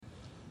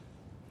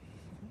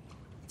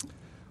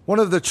One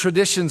of the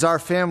traditions our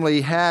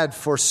family had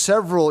for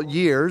several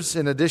years,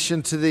 in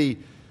addition to the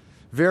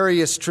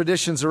various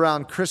traditions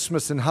around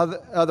Christmas and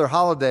other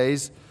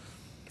holidays,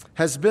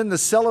 has been the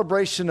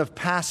celebration of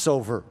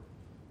Passover.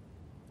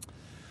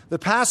 The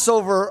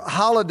Passover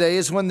holiday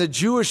is when the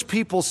Jewish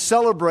people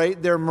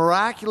celebrate their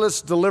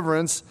miraculous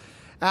deliverance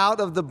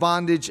out of the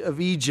bondage of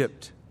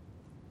Egypt.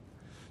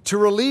 To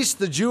release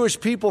the Jewish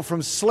people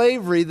from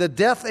slavery, the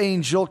death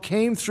angel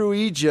came through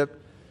Egypt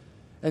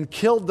and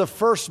killed the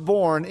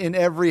firstborn in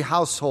every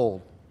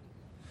household.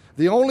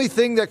 The only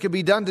thing that could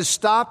be done to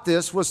stop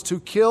this was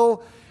to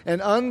kill an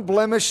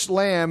unblemished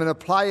lamb and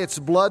apply its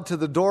blood to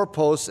the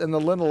doorposts and the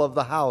lintel of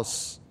the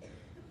house.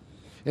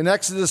 In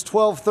Exodus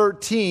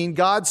 12:13,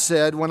 God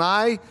said, "When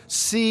I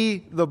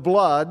see the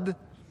blood,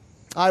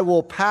 I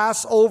will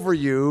pass over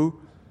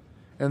you,"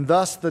 and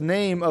thus the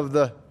name of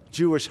the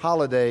Jewish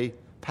holiday,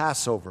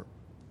 Passover.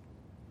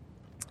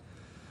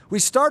 We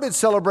started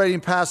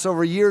celebrating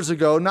Passover years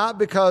ago, not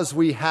because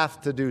we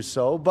have to do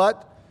so,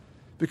 but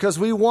because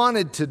we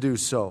wanted to do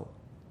so.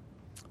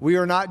 We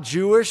are not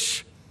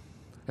Jewish,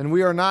 and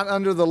we are not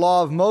under the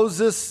law of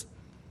Moses,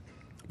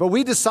 but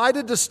we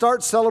decided to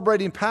start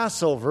celebrating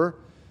Passover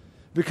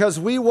because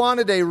we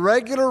wanted a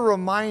regular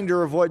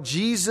reminder of what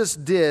Jesus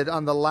did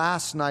on the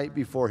last night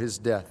before his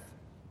death.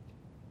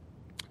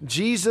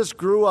 Jesus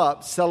grew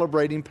up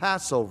celebrating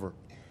Passover,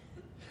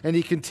 and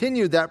he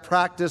continued that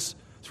practice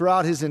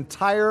throughout his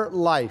entire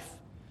life.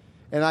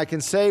 And I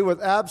can say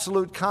with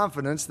absolute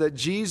confidence that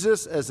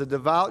Jesus, as a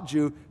devout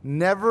Jew,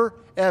 never,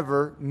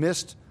 ever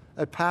missed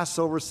a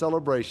Passover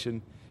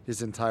celebration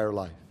his entire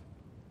life.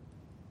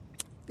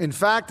 In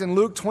fact, in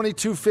Luke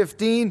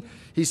 22:15,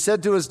 he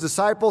said to his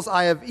disciples,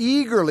 "I have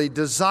eagerly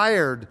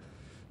desired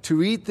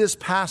to eat this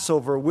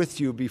Passover with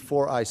you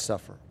before I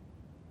suffer."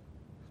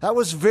 That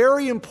was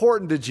very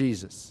important to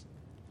Jesus.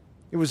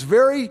 It was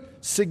very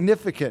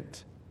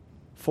significant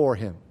for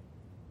him.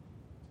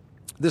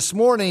 This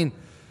morning,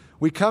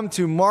 we come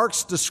to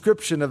Mark's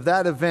description of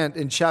that event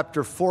in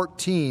chapter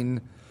 14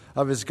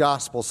 of his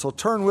gospel. So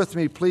turn with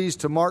me, please,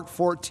 to Mark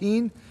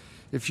 14,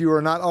 if you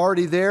are not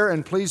already there,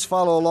 and please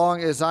follow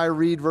along as I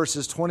read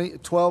verses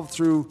 12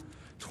 through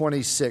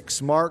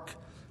 26. Mark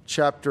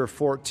chapter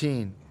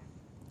 14.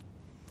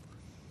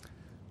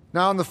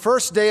 Now, on the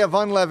first day of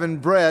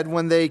unleavened bread,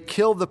 when they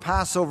killed the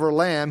Passover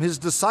lamb, his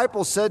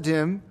disciples said to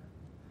him,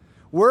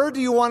 "Where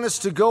do you want us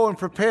to go and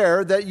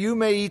prepare that you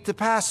may eat the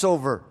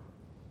Passover?"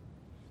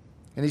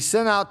 And he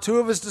sent out two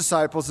of his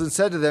disciples and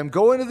said to them,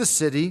 "Go into the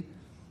city,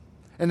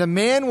 and a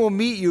man will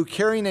meet you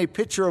carrying a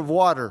pitcher of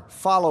water.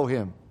 Follow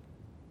him.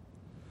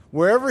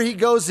 Wherever he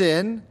goes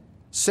in,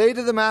 say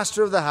to the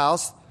master of the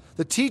house,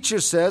 'The teacher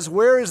says,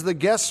 where is the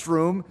guest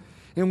room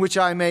in which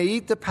I may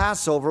eat the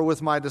Passover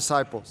with my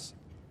disciples?'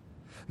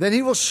 Then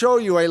he will show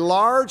you a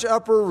large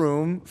upper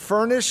room,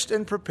 furnished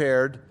and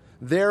prepared.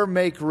 There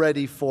make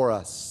ready for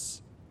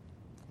us."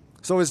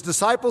 So his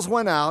disciples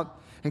went out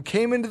and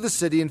came into the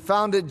city and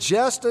found it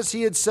just as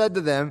he had said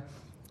to them,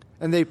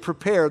 and they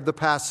prepared the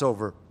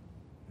Passover.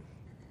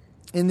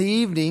 In the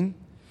evening,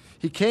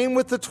 he came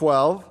with the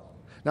 12.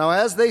 Now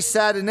as they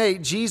sat and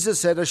ate, Jesus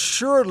said,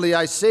 "Assuredly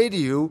I say to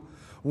you,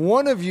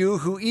 one of you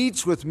who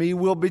eats with me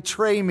will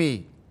betray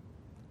me."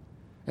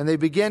 And they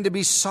began to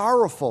be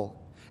sorrowful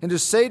and to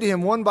say to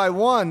him one by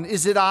one,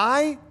 "Is it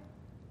I?"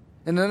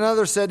 And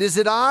another said, "Is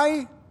it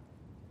I?"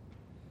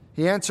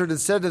 He answered and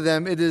said to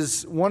them, "It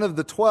is one of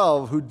the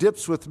 12 who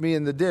dips with me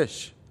in the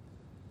dish.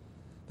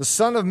 The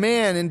Son of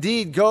Man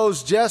indeed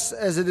goes just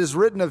as it is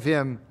written of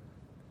him,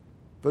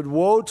 but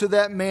woe to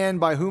that man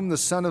by whom the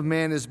Son of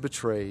Man is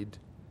betrayed.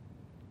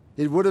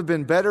 It would have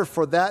been better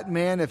for that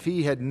man if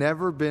he had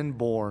never been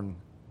born."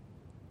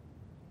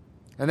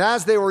 And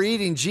as they were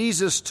eating,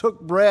 Jesus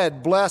took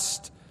bread,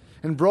 blessed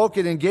and broke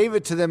it, and gave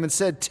it to them and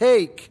said,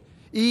 "Take,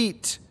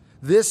 eat,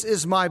 this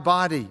is my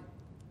body."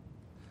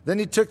 Then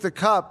he took the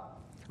cup,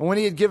 and when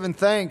he had given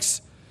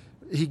thanks,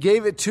 he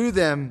gave it to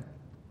them,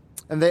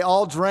 and they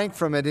all drank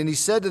from it. And he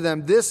said to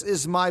them, "This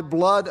is my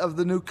blood of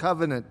the new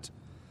covenant,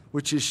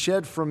 which is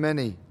shed for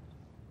many.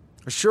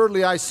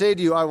 Assuredly I say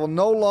to you, I will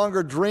no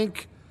longer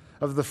drink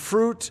of the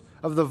fruit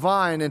of the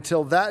vine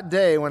until that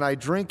day when I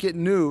drink it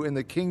new in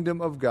the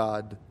kingdom of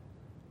God."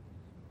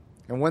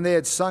 And when they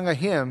had sung a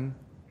hymn,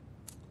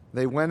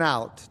 they went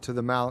out to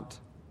the Mount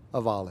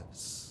of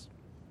Olives.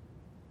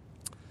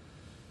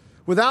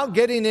 Without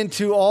getting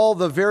into all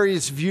the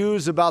various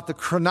views about the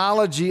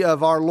chronology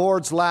of our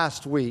Lord's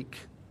last week,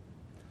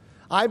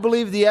 I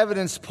believe the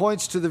evidence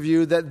points to the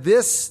view that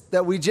this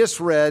that we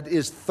just read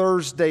is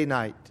Thursday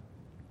night.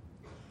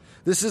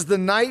 This is the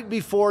night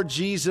before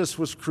Jesus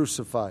was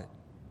crucified.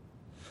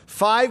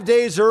 5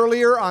 days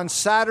earlier, on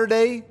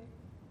Saturday,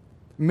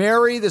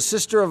 Mary, the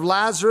sister of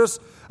Lazarus,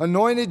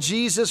 anointed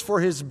Jesus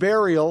for his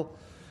burial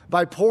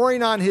by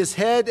pouring on his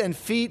head and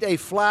feet a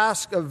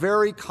flask of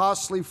very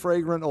costly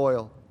fragrant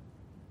oil.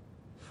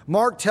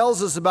 Mark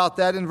tells us about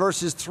that in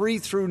verses 3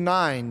 through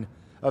 9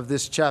 of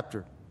this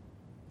chapter.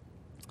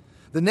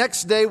 The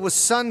next day was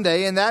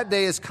Sunday, and that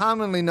day is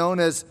commonly known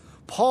as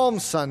Palm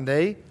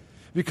Sunday,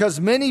 because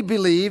many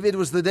believe it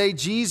was the day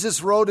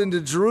Jesus rode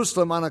into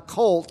Jerusalem on a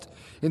colt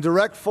in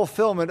direct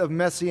fulfillment of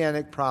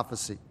messianic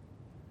prophecy.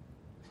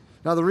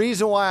 Now, the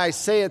reason why I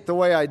say it the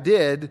way I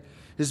did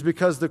is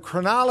because the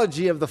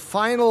chronology of the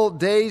final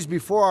days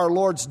before our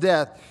Lord's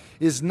death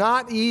is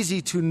not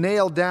easy to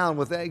nail down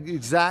with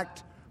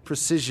exact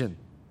precision.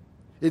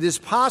 It is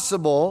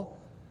possible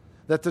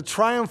that the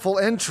triumphal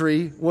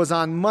entry was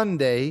on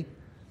Monday,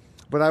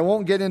 but I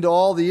won't get into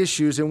all the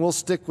issues, and we'll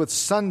stick with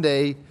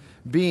Sunday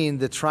being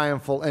the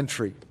triumphal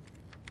entry.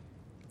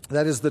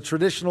 That is the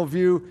traditional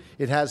view.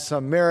 It has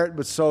some merit,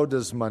 but so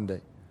does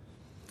Monday.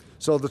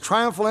 So the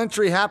triumphal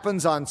entry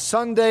happens on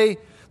Sunday.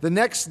 The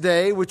next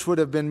day, which would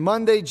have been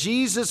Monday,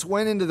 Jesus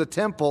went into the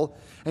temple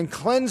and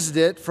cleansed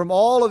it from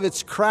all of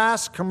its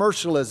crass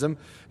commercialism,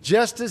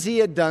 just as he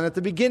had done at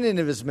the beginning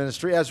of his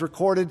ministry, as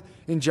recorded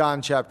in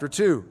John chapter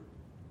 2.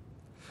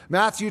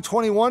 Matthew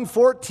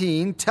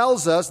 21:14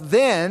 tells us,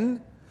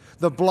 "Then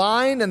the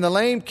blind and the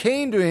lame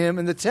came to him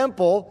in the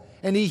temple,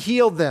 and he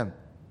healed them."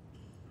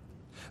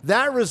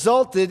 That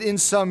resulted in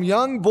some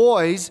young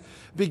boys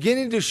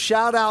beginning to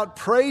shout out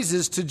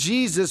praises to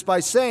Jesus by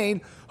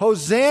saying,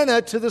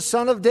 "Hosanna to the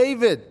Son of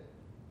David."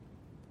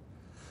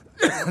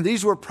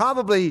 These were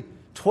probably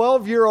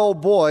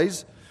 12-year-old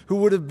boys who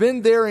would have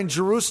been there in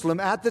Jerusalem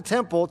at the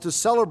temple to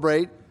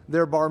celebrate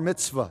their bar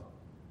mitzvah.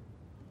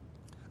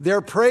 Their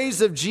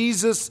praise of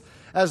Jesus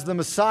as the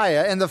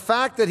Messiah and the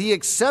fact that he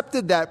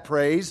accepted that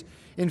praise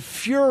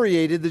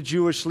infuriated the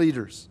Jewish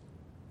leaders.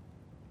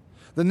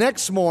 The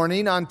next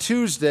morning, on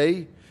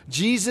Tuesday,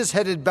 Jesus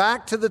headed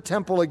back to the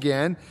temple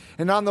again,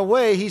 and on the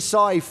way he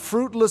saw a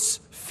fruitless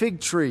fig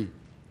tree.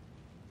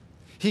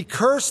 He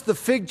cursed the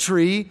fig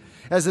tree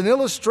as an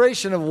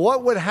illustration of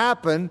what would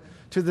happen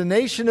to the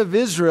nation of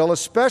Israel,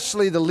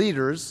 especially the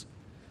leaders,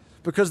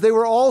 because they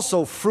were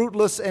also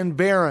fruitless and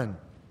barren.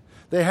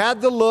 They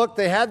had the look,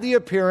 they had the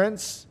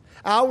appearance.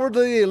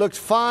 Outwardly they looked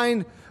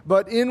fine,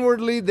 but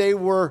inwardly they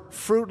were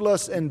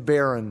fruitless and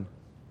barren.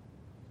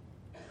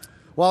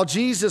 While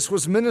Jesus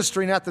was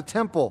ministering at the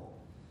temple,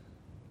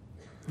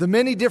 the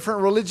many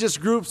different religious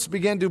groups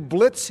began to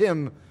blitz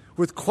him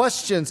with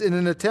questions in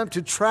an attempt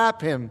to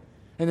trap him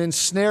and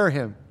ensnare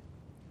him.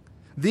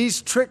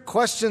 These trick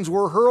questions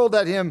were hurled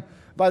at him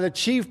by the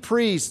chief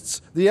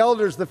priests, the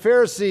elders, the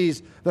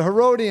Pharisees, the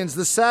Herodians,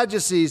 the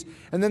Sadducees,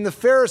 and then the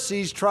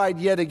Pharisees tried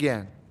yet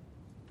again.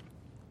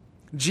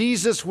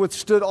 Jesus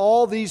withstood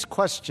all these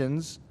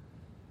questions,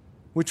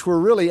 which were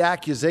really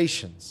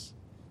accusations.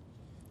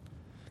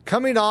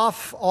 Coming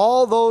off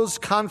all those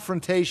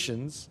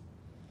confrontations,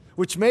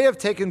 which may have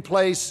taken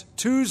place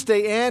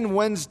Tuesday and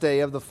Wednesday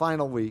of the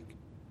final week,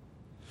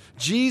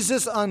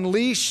 Jesus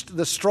unleashed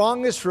the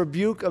strongest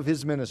rebuke of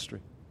his ministry.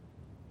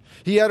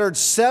 He uttered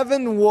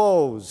 7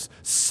 woes,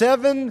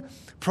 7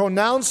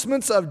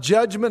 pronouncements of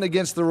judgment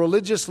against the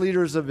religious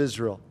leaders of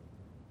Israel.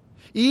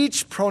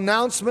 Each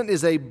pronouncement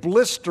is a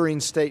blistering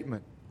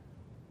statement.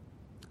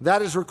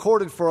 That is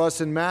recorded for us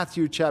in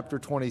Matthew chapter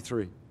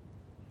 23.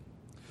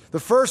 The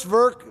first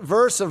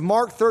verse of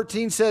Mark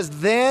 13 says,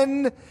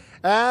 "Then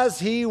as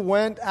he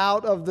went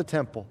out of the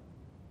temple."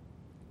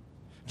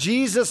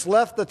 Jesus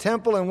left the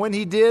temple, and when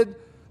he did,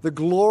 the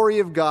glory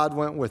of God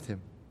went with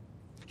him.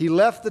 He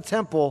left the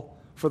temple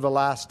for the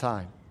last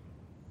time.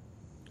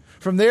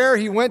 From there,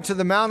 he went to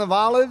the Mount of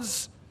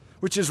Olives,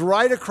 which is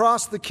right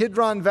across the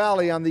Kidron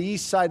Valley on the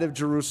east side of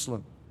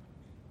Jerusalem.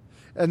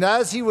 And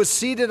as he was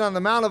seated on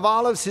the Mount of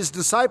Olives, his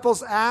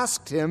disciples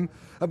asked him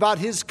about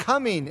his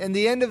coming and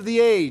the end of the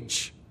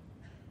age.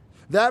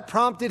 That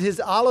prompted his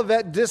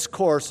Olivet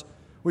Discourse,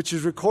 which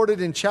is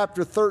recorded in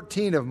chapter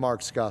 13 of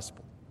Mark's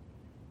Gospel.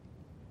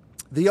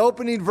 The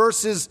opening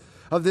verses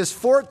of this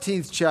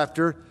 14th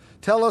chapter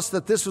tell us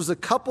that this was a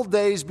couple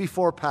days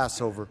before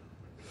Passover,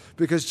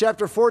 because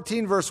chapter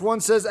 14, verse 1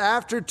 says,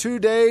 "After 2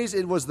 days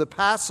it was the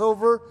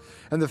Passover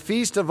and the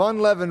feast of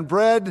unleavened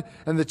bread,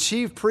 and the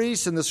chief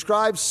priests and the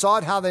scribes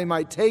sought how they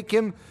might take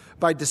him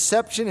by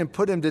deception and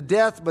put him to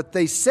death. But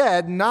they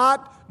said,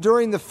 'Not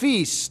during the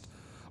feast,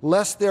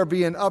 lest there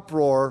be an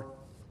uproar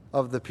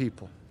of the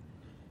people.'"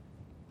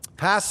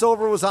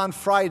 Passover was on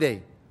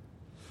Friday,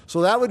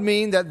 so that would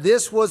mean that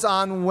this was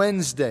on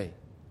Wednesday.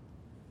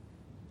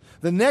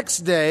 The next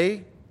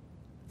day,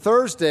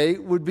 Thursday,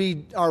 would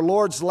be our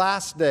Lord's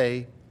last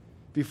day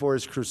before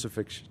his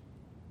crucifixion.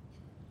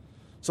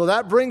 So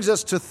that brings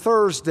us to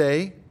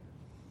Thursday,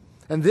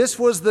 and this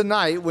was the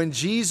night when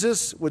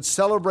Jesus would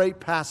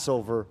celebrate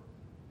Passover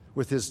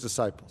with his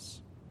disciples.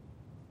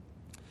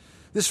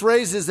 This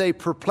raises a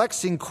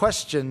perplexing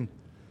question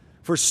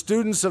for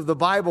students of the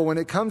Bible when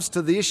it comes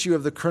to the issue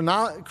of the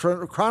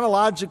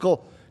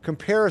chronological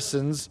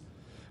comparisons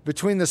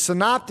between the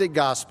synoptic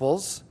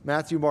Gospels,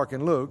 Matthew, Mark,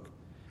 and Luke,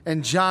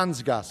 and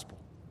John's Gospel.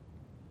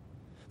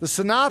 The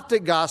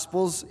synoptic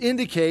Gospels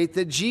indicate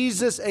that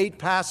Jesus ate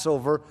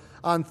Passover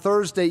on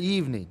Thursday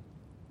evening.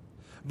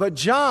 But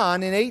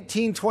John, in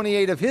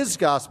 18:28 of his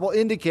Gospel,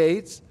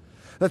 indicates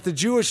that the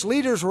Jewish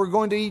leaders were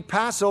going to eat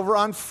Passover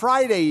on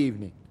Friday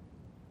evening.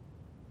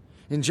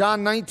 In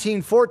John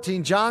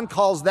 19:14, John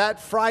calls that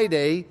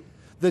Friday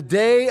the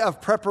day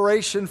of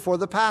preparation for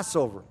the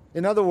Passover.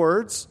 In other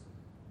words,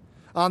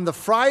 on the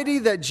Friday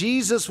that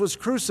Jesus was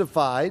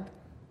crucified,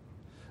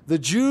 the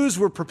Jews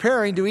were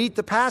preparing to eat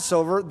the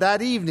Passover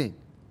that evening.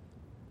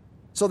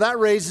 So that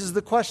raises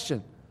the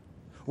question,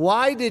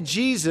 why did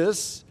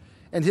Jesus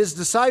and his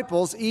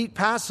disciples eat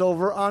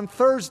Passover on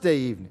Thursday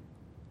evening?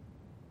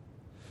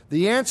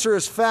 The answer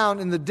is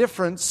found in the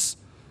difference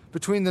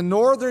between the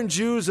northern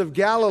Jews of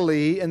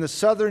Galilee and the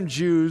southern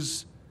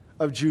Jews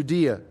of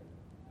Judea.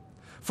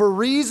 For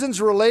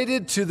reasons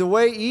related to the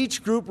way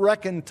each group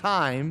reckoned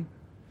time,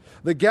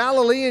 the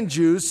Galilean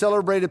Jews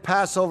celebrated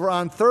Passover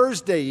on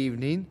Thursday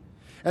evening,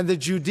 and the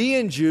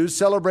Judean Jews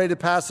celebrated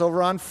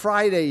Passover on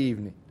Friday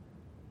evening.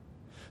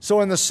 So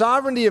in the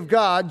sovereignty of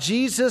God,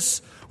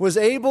 Jesus was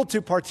able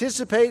to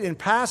participate in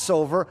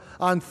Passover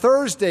on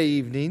Thursday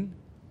evening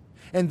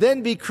and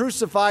then be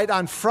crucified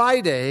on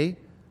Friday,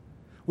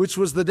 which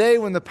was the day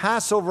when the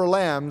Passover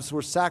lambs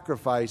were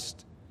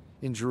sacrificed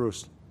in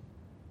Jerusalem.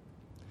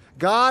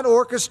 God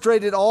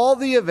orchestrated all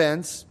the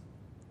events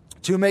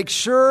to make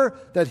sure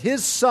that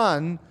his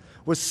Son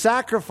was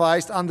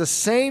sacrificed on the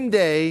same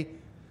day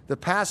the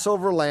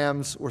Passover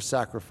lambs were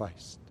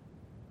sacrificed.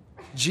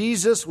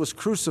 Jesus was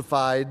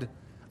crucified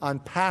on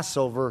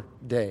Passover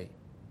Day.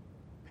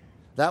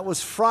 That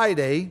was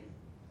Friday,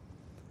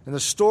 and the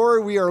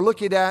story we are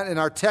looking at in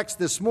our text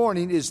this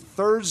morning is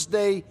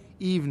Thursday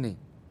evening.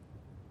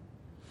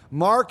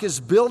 Mark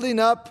is building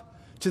up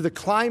to the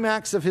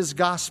climax of his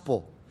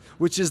gospel,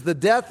 which is the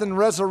death and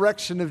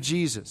resurrection of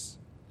Jesus.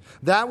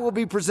 That will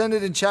be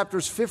presented in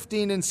chapters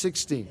 15 and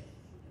 16.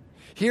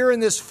 Here in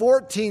this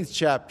 14th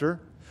chapter,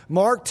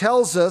 Mark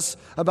tells us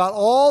about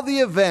all the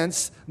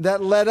events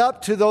that led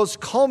up to those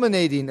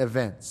culminating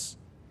events.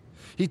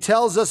 He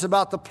tells us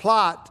about the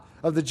plot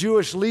of the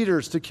Jewish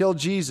leaders to kill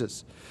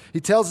Jesus. He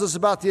tells us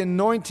about the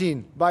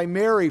anointing by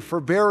Mary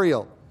for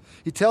burial.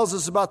 He tells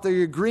us about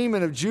the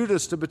agreement of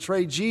Judas to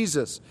betray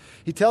Jesus.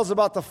 He tells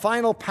about the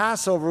final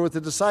Passover with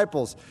the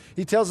disciples.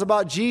 He tells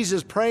about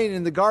Jesus praying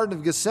in the Garden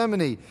of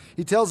Gethsemane.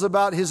 He tells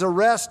about his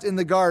arrest in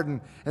the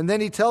garden. And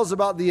then he tells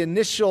about the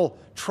initial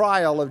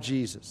trial of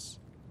Jesus.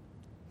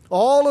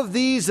 All of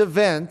these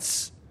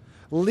events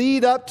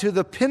lead up to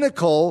the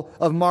pinnacle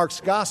of Mark's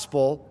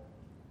gospel,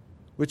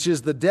 which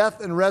is the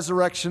death and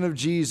resurrection of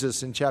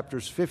Jesus in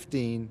chapters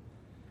 15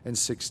 and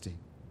 16.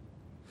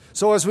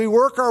 So as we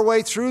work our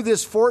way through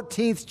this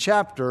 14th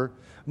chapter,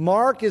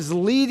 Mark is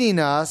leading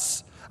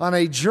us on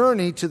a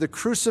journey to the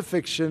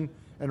crucifixion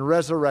and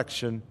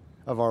resurrection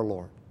of our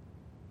Lord.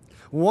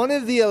 One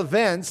of the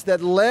events that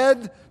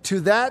led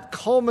to that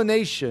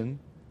culmination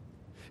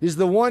is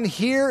the one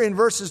here in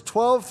verses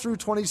 12 through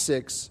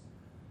 26,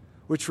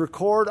 which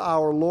record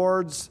our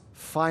Lord's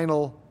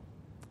final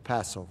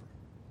Passover.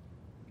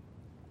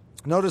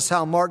 Notice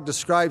how Mark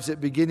describes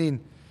it beginning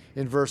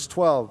in verse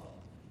 12.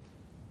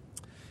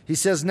 He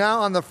says,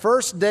 "Now on the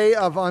first day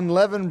of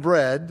unleavened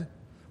bread,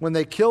 when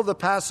they killed the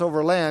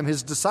Passover lamb,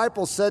 his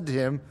disciples said to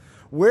him,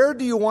 'Where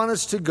do you want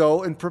us to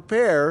go and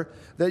prepare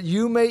that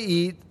you may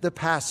eat the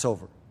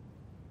Passover?'"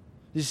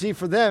 You see,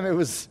 for them, it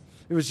was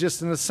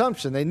just an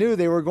assumption. They knew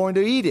they were going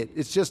to eat it.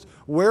 It's just,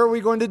 where are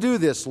we going to do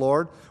this,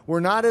 Lord? We're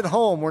not at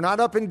home. We're not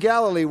up in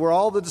Galilee where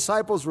all the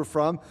disciples were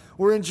from.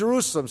 We're in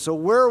Jerusalem. So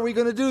where are we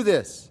going to do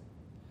this?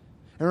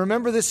 And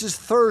remember, this is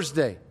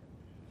Thursday.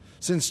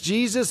 Since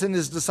Jesus and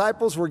his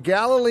disciples were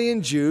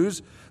Galilean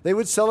Jews, they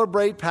would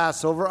celebrate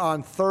Passover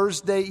on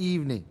Thursday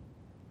evening.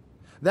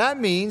 That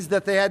means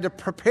that they had to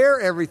prepare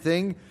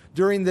everything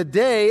during the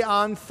day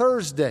on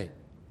Thursday.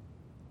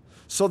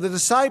 So the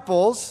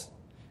disciples,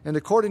 and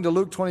according to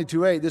Luke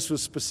 22:8, this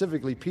was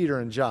specifically Peter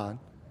and John,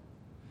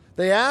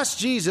 they asked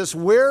Jesus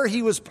where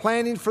he was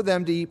planning for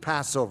them to eat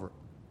Passover.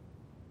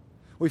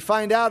 We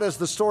find out as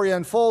the story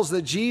unfolds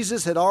that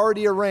Jesus had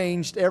already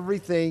arranged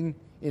everything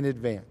in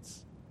advance.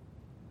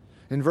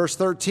 In verse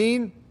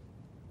 13,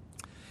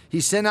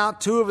 he sent out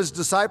two of his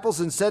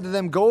disciples and said to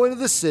them, "Go into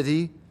the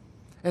city,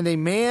 and a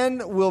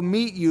man will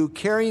meet you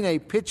carrying a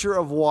pitcher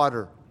of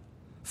water.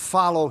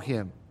 Follow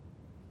him."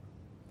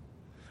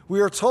 We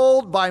are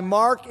told by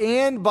Mark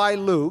and by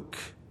Luke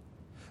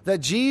that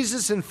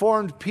Jesus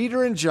informed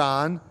Peter and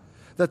John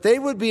that they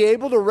would be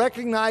able to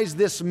recognize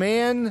this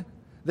man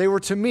they were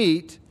to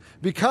meet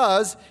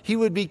because he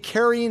would be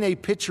carrying a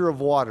pitcher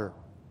of water.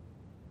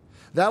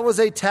 That was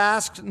a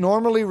task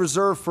normally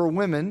reserved for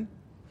women,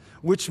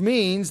 which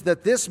means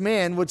that this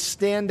man would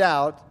stand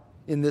out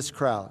in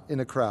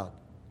a crowd.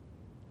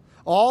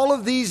 All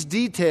of these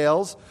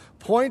details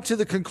point to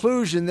the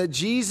conclusion that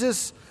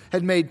Jesus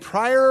had made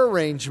prior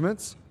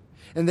arrangements,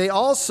 and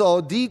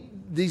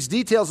these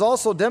details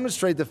also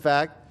demonstrate the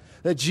fact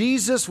that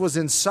Jesus was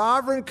in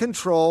sovereign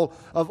control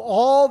of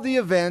all the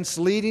events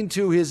leading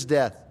to his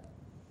death.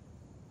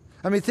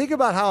 I mean, think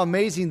about how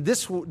amazing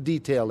this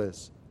detail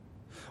is.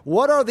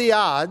 What are the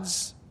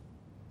odds,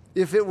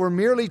 if it were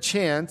merely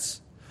chance,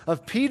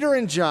 of Peter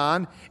and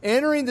John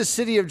entering the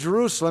city of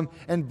Jerusalem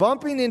and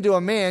bumping into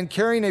a man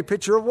carrying a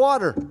pitcher of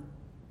water?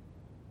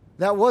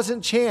 That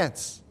wasn't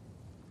chance.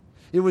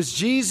 It was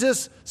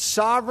Jesus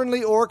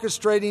sovereignly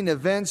orchestrating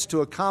events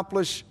to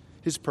accomplish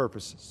his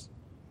purposes.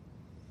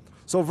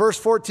 So verse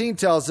 14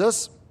 tells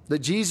us that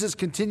Jesus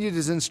continued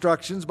his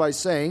instructions by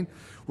saying,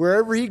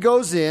 wherever he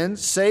goes in,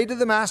 say to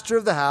the master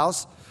of the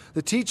house,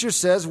 the teacher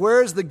says,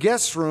 where is the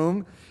guest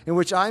room in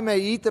which I may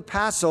eat the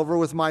Passover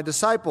with my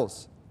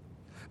disciples?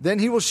 Then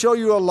he will show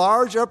you a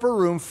large upper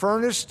room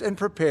furnished and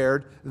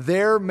prepared.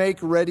 There make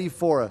ready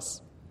for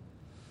us.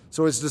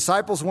 So his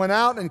disciples went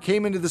out and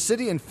came into the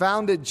city and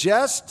found it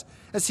just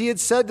as he had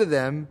said to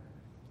them,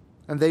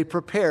 and they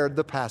prepared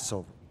the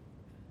Passover.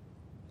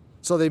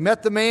 So they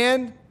met the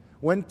man,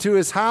 went to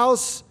his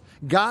house,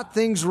 got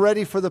things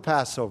ready for the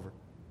Passover.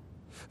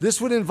 This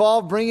would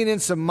involve bringing in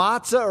some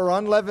matzah or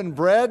unleavened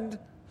bread,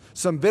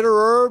 some bitter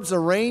herbs,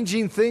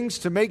 arranging things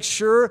to make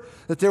sure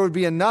that there would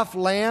be enough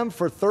lamb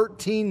for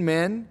 13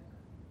 men.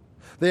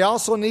 They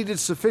also needed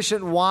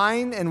sufficient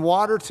wine and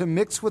water to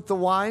mix with the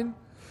wine.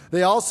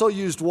 They also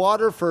used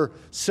water for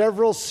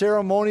several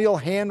ceremonial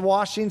hand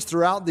washings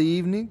throughout the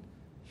evening.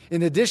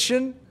 In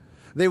addition,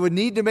 they would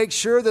need to make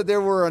sure that there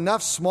were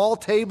enough small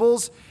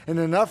tables and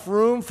enough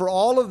room for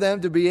all of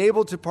them to be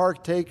able to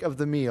partake of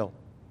the meal.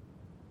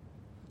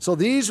 So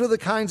these were the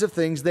kinds of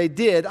things they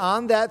did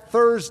on that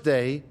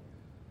Thursday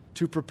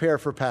to prepare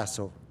for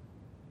Passover.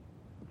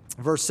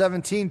 Verse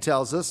 17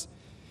 tells us,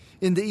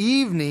 in the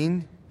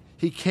evening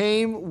he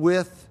came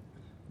with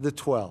the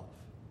 12.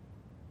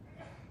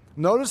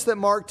 Notice that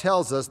Mark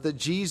tells us that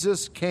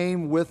Jesus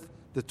came with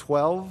the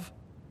 12.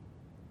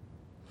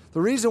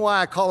 The reason why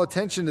I call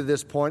attention to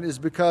this point is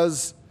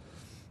because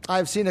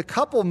I've seen a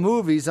couple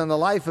movies on the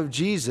life of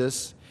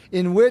Jesus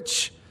in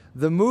which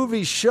the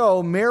movies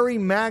show Mary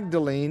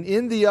Magdalene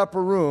in the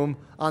upper room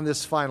on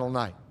this final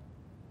night.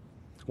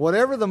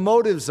 Whatever the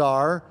motives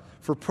are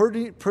for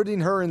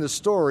putting her in the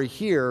story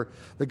here,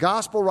 the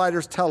gospel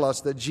writers tell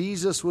us that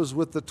Jesus was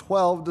with the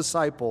 12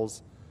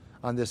 disciples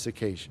on this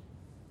occasion.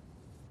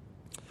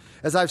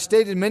 As I've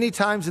stated many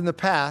times in the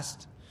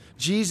past,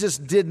 Jesus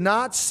did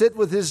not sit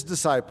with his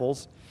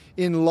disciples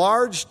in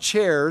large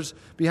chairs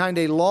behind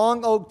a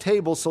long oak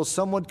table so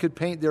someone could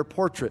paint their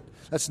portrait.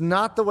 That's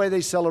not the way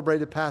they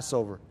celebrated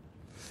Passover.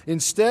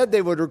 Instead,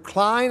 they would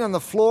recline on the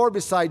floor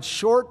beside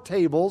short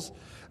tables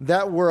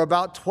that were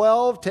about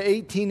 12 to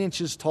 18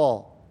 inches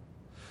tall.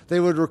 They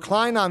would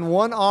recline on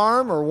one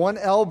arm or one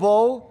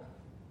elbow,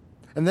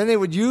 and then they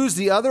would use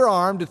the other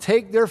arm to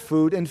take their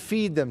food and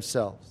feed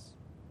themselves.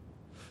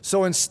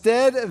 So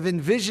instead of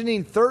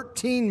envisioning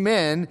 13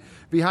 men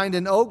behind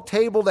an oak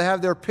table to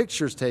have their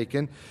pictures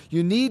taken,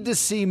 you need to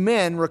see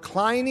men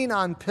reclining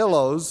on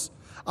pillows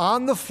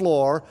on the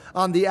floor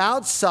on the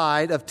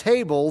outside of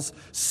tables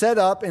set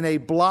up in a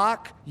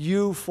block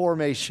U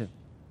formation.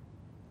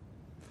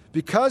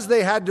 Because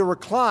they had to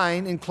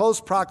recline in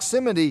close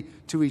proximity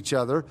to each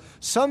other,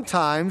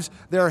 sometimes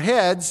their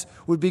heads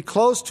would be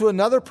close to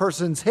another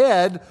person's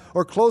head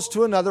or close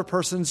to another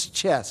person's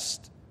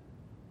chest.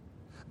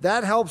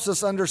 That helps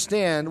us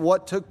understand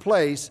what took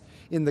place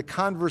in the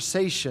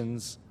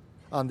conversations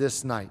on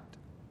this night.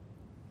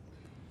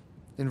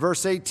 In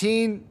verse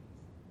 18,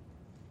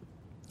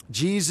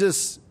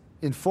 Jesus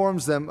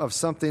informs them of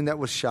something that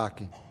was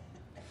shocking.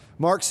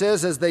 Mark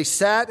says, as they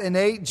sat and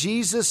ate,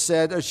 Jesus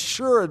said,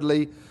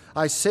 assuredly,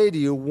 I say to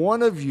you,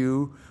 one of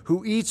you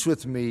who eats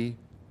with me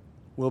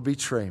will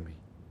betray me.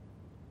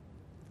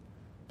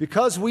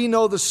 Because we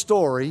know the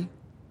story,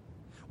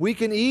 we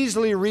can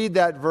easily read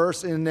that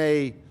verse in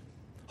a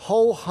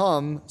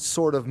ho-hum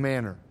sort of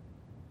manner.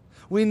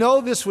 We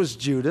know this was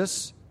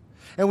Judas,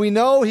 and we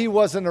know he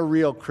wasn't a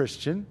real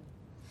Christian,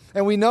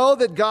 and we know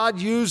that God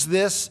used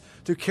this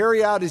to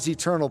carry out his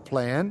eternal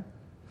plan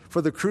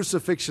for the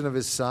crucifixion of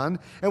his son,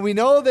 and we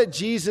know that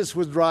Jesus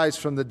would rise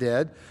from the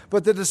dead,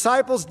 but the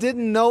disciples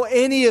didn't know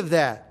any of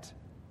that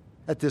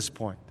at this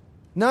point.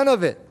 None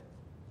of it.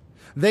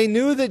 They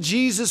knew that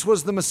Jesus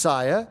was the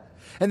Messiah,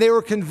 and they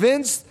were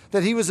convinced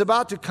that he was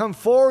about to come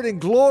forward in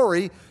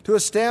glory to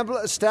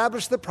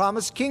establish the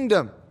promised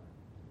kingdom.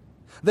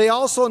 They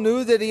also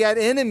knew that he had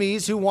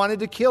enemies who wanted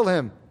to kill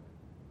him.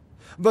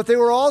 But they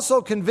were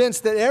also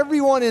convinced that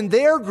everyone in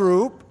their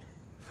group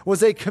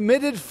was a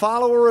committed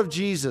follower of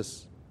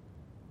Jesus.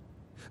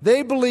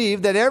 They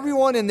believed that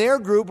everyone in their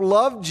group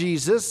loved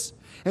Jesus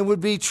and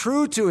would be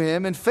true to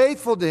him and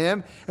faithful to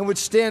him and would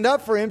stand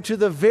up for him to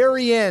the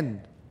very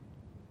end.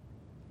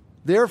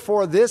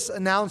 Therefore, this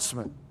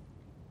announcement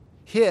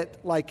hit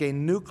like a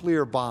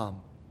nuclear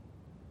bomb.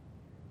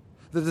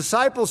 The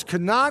disciples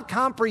could not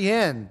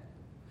comprehend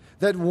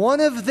that one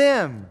of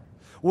them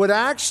would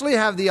actually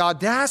have the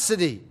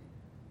audacity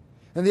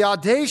and the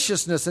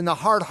audaciousness and the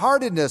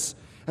hard-heartedness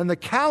and the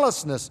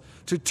callousness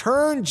to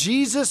turn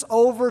Jesus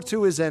over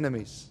to his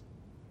enemies.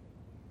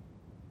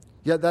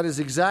 Yet that is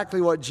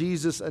exactly what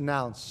Jesus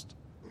announced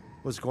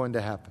was going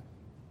to happen.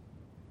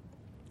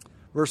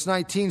 Verse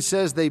 19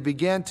 says, they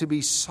began to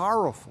be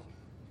sorrowful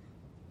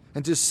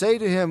and to say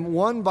to him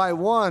one by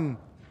one,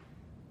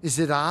 is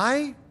it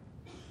I?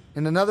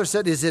 And another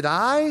said, is it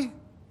I?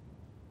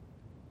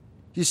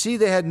 You see,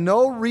 they had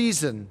no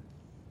reason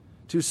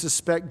to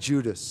suspect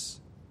Judas.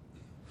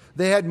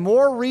 They had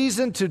more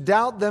reason to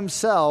doubt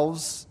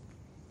themselves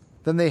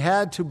than they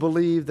had to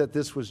believe that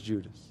this was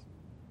Judas.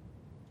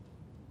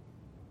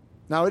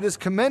 Now, it is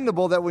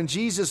commendable that when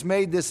Jesus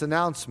made this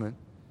announcement,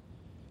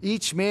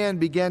 each man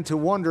began to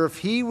wonder if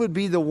he would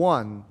be the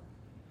one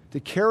to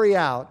carry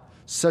out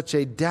such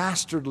a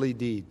dastardly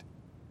deed.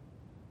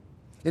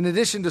 In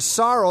addition to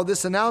sorrow,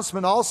 this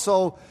announcement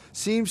also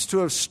seems to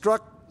have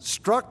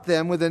struck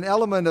them with an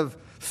element of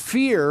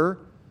fear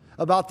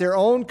about their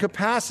own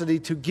capacity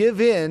to give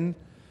in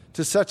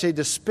to such a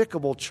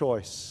despicable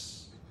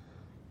choice.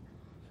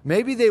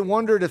 Maybe they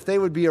wondered if they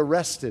would be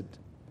arrested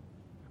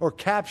or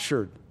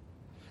captured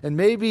and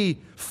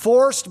maybe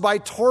forced by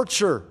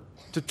torture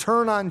to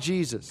turn on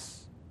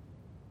Jesus.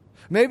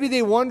 Maybe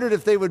they wondered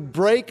if they would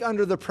break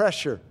under the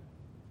pressure.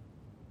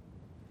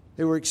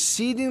 They were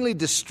exceedingly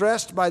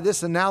distressed by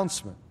this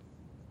announcement,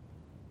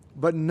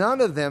 but none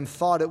of them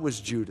thought it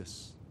was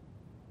Judas.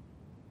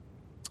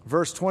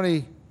 Verse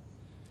 20,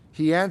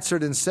 he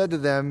answered and said to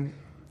them,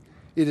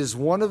 "It is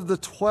one of the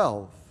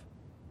 12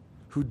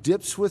 who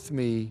dips with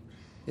me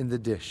in the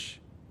dish."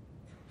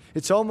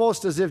 It's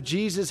almost as if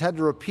Jesus had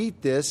to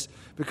repeat this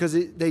because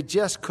they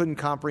just couldn't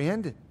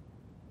comprehend it.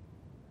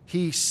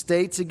 He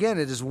states again,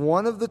 "It is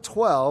one of the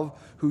 12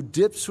 who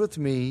dips with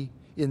me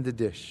in the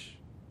dish."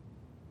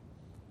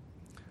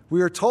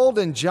 We are told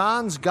in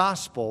John's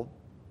Gospel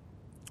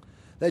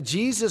that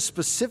Jesus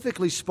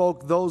specifically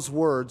spoke those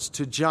words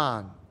to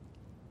John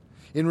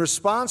in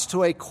response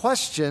to a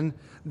question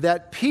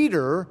that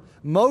Peter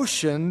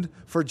motioned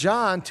for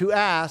John to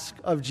ask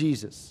of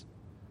Jesus.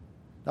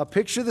 Now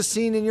picture the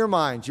scene in your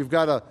mind. You've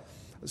got a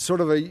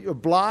sort of a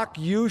block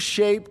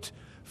U-shaped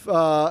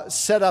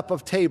setup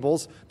of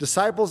tables,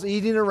 disciples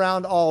eating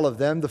around all of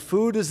them. The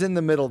food is in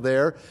the middle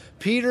there.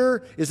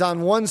 Peter is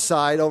on one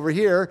side over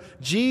here.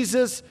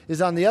 Jesus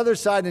is on the other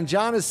side, and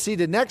John is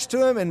seated next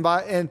to him.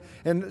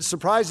 And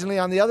surprisingly,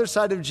 on the other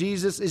side of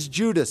Jesus is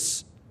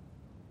Judas.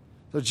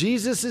 So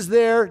Jesus is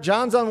there.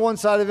 John's on one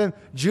side of him.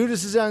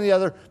 Judas is on the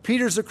other.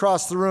 Peter's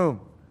across the room.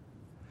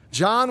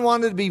 John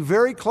wanted to be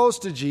very close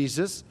to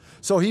Jesus,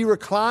 so he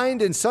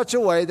reclined in such a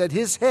way that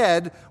his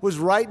head was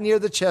right near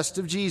the chest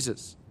of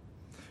Jesus.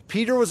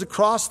 Peter was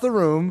across the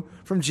room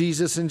from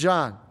Jesus and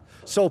John.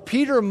 So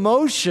Peter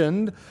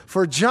motioned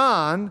for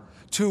John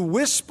to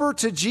whisper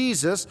to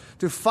Jesus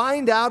to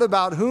find out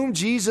about whom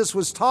Jesus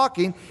was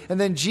talking, and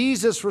then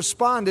Jesus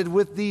responded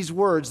with these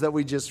words that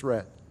we just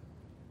read.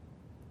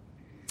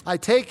 I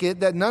take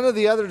it that none of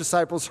the other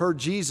disciples heard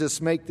Jesus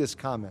make this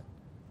comment.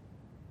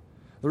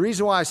 The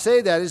reason why I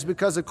say that is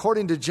because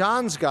according to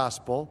John's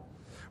Gospel,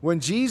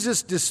 when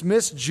Jesus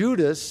dismissed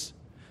Judas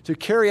to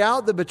carry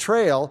out the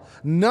betrayal,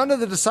 none of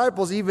the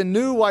disciples even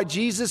knew why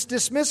Jesus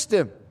dismissed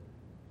him.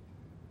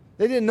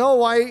 They didn't know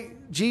why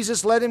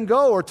Jesus let him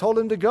go or told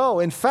him to go.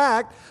 In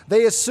fact,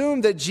 they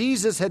assumed that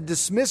Jesus had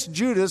dismissed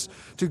Judas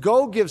to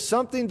go give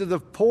something to the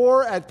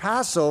poor at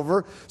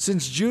Passover,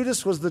 since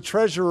Judas was the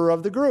treasurer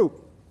of the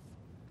group.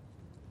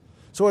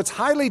 So it's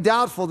highly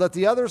doubtful that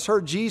the others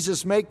heard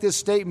Jesus make this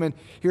statement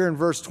here in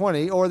verse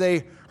 20, or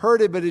they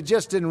heard it, but it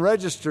just didn't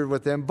register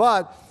with them.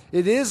 But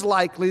it is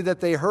likely that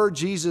they heard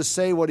Jesus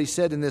say what he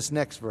said in this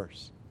next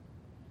verse.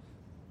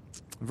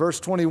 Verse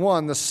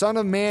 21, "The Son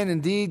of Man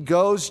indeed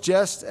goes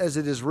just as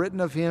it is written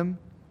of him,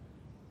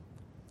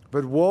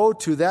 but woe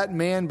to that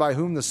man by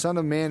whom the Son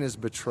of Man is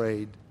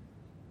betrayed.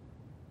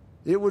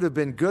 It would have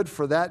been good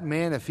for that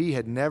man if he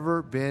had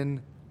never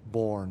been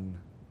born."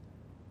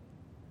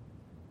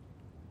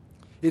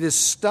 It is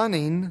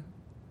stunning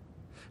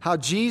how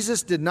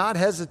Jesus did not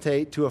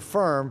hesitate to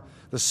affirm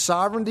the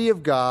sovereignty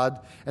of God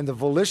and the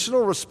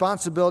volitional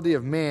responsibility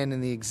of man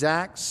in the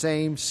exact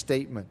same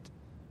statement.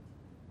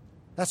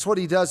 That's what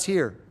he does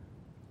here.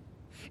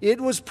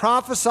 It was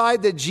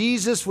prophesied that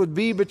Jesus would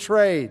be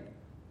betrayed,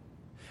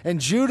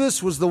 and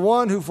Judas was the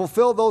one who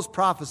fulfilled those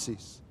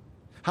prophecies.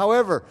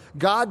 However,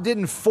 God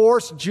didn't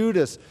force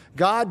Judas.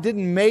 God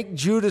didn't make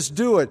Judas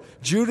do it.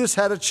 Judas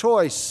had a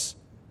choice.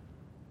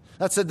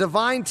 That's a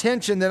divine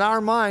tension that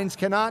our minds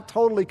cannot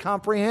totally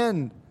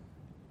comprehend.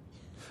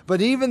 But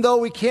even though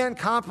we can't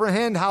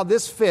comprehend how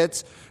this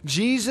fits,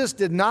 Jesus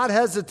did not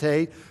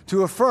hesitate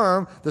to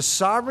affirm the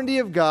sovereignty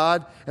of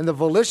God and the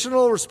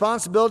volitional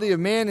responsibility of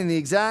man in the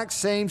exact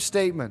same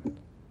statement.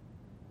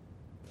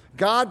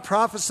 God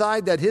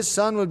prophesied that his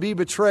son would be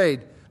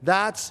betrayed.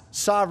 That's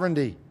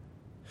sovereignty.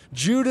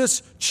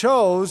 Judas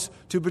chose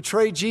to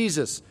betray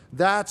Jesus.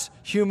 That's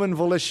human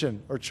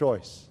volition or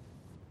choice.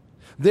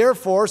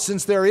 Therefore,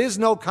 since there is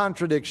no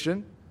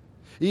contradiction,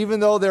 even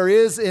though there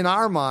is in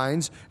our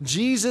minds,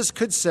 Jesus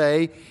could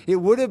say it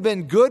would have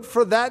been good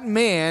for that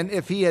man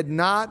if he had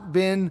not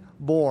been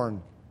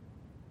born.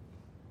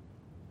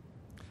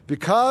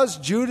 Because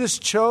Judas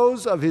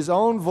chose of his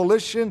own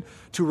volition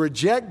to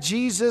reject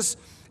Jesus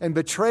and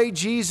betray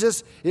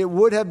Jesus, it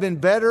would have been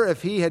better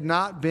if he had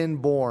not been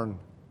born.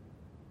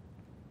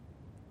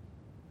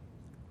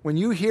 When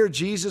you hear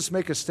Jesus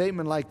make a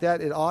statement like that,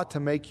 it ought to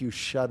make you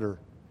shudder.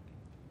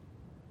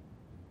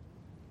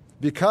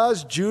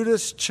 Because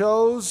Judas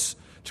chose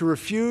to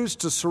refuse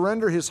to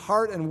surrender his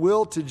heart and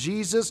will to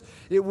Jesus.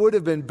 It would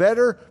have been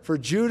better for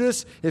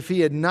Judas if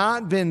he had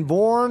not been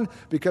born,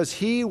 because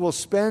he will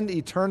spend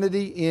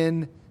eternity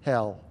in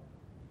hell.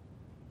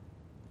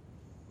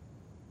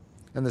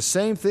 And the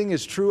same thing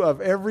is true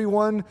of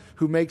everyone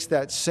who makes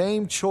that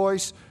same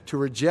choice to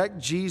reject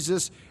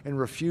Jesus and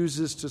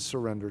refuses to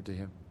surrender to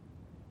him.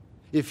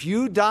 If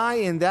you die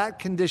in that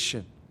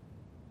condition,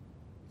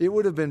 it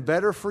would have been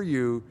better for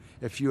you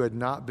if you had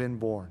not been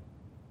born.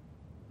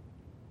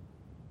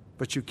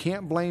 But you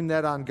can't blame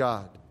that on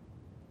God.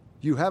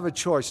 You have a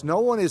choice.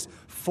 No one is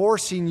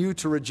forcing you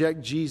to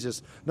reject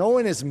Jesus. No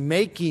one is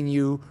making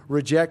you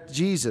reject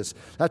Jesus.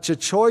 That's a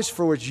choice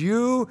for which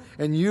you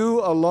and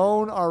you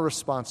alone are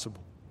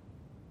responsible.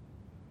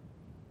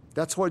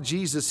 That's what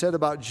Jesus said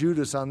about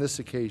Judas on this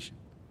occasion.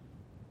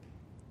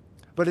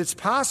 But it's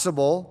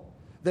possible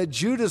that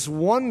Judas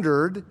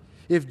wondered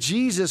if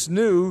Jesus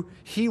knew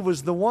he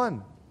was the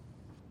one.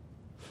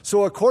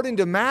 So according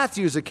to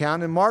Matthew's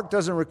account, and Mark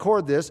doesn't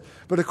record this,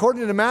 but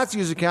according to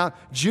Matthew's account,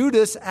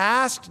 Judas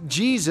asked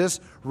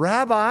Jesus,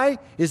 "Rabbi,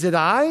 is it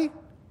I?"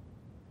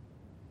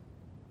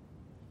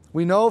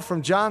 We know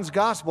from John's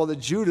gospel that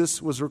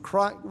Judas was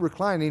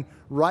reclining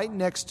right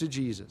next to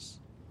Jesus.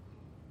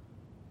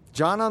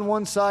 John on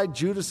one side,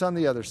 Judas on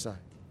the other side.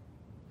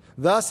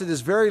 Thus, it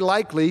is very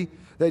likely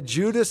that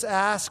Judas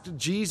asked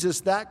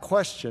Jesus that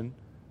question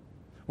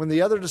when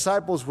the other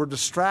disciples were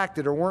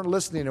distracted or weren't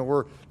listening or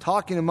were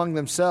talking among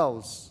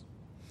themselves.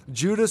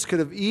 Judas could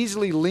have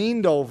easily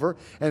leaned over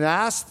and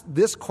asked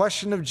this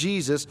question of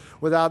Jesus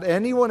without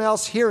anyone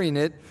else hearing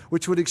it,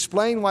 which would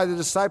explain why the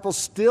disciples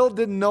still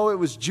didn't know it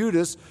was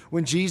Judas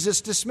when Jesus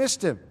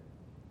dismissed him.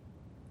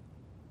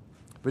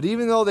 But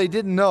even though they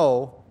didn't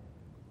know,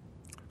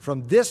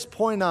 from this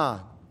point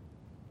on,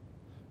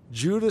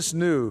 Judas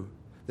knew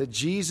that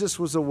Jesus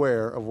was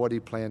aware of what he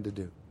planned to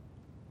do.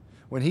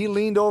 When he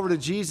leaned over to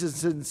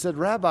Jesus and said,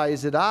 "Rabbi,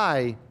 is it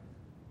I?"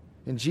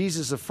 and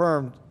Jesus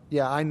affirmed,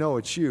 "Yeah, I know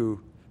it's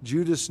you,"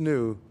 Judas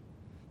knew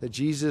that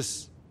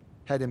Jesus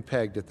had him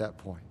pegged at that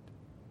point.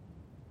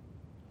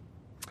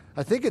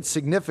 I think it's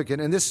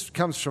significant, and this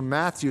comes from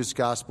Matthew's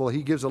gospel.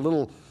 He gives a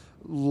little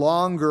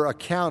longer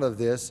account of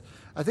this.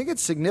 I think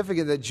it's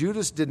significant that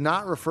Judas did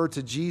not refer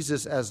to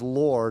Jesus as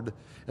Lord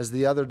as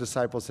the other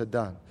disciples had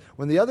done.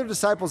 When the other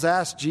disciples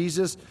asked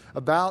Jesus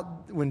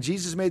about when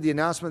Jesus made the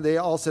announcement, they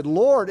all said,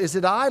 "Lord, is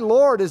it I?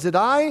 Lord, is it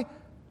I?"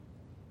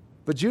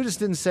 But Judas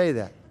didn't say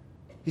that.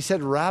 He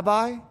said,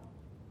 "Rabbi,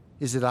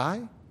 is it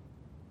I?"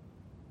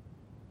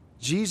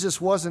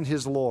 Jesus wasn't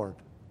his Lord,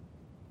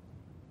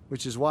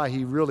 which is why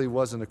he really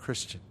wasn't a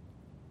Christian.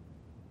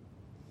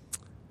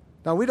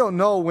 Now, we don't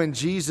know when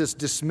Jesus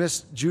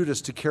dismissed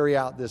Judas to carry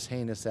out this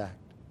heinous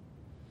act.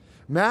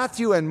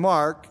 Matthew and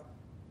Mark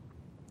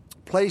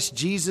placed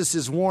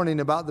Jesus' warning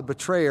about the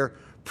betrayer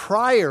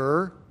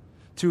prior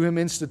to him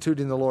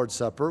instituting the Lord's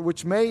Supper,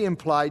 which may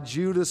imply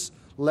Judas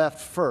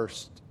left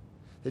first.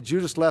 That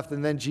Judas left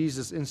and then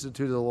Jesus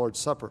instituted the Lord's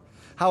Supper.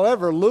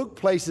 However, Luke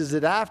places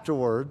it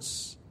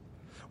afterwards,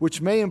 which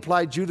may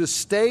imply Judas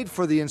stayed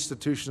for the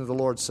institution of the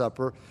Lord's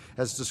Supper,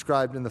 as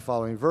described in the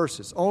following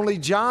verses. Only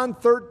John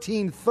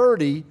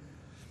 13:30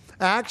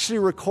 actually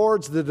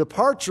records the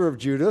departure of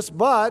Judas,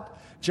 but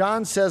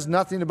John says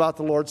nothing about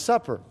the Lord's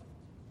Supper.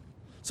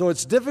 So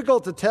it's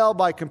difficult to tell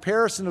by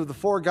comparison of the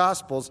four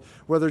Gospels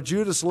whether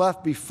Judas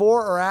left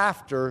before or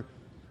after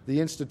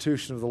the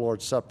institution of the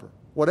Lord's Supper.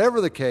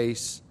 Whatever the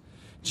case,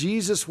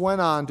 Jesus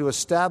went on to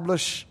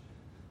establish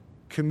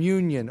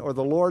communion, or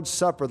the Lord's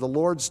Supper, the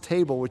Lord's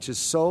table, which is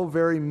so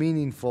very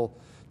meaningful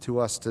to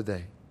us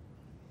today.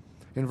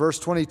 In verse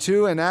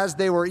 22, "And as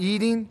they were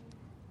eating,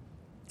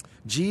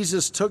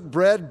 Jesus took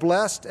bread,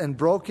 blessed and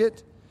broke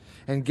it,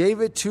 and gave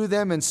it to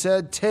them and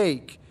said,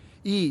 'Take,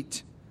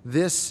 eat,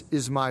 this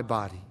is my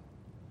body.'"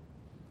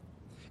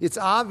 It's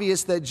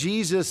obvious that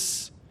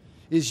Jesus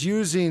is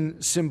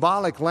using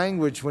symbolic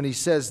language when he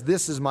says,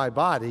 "This is my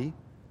body,"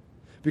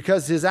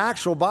 because his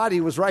actual body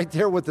was right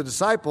there with the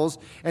disciples,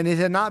 and it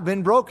had not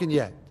been broken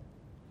yet.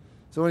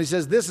 So when he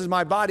says, "This is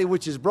my body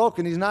which is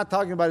broken," he's not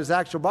talking about his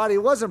actual body.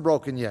 It wasn't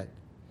broken yet.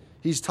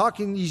 He's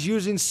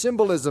using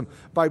symbolism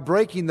by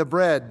breaking the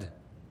bread.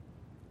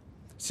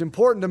 It's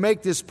important to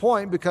make this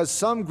point because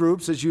some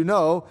groups, as you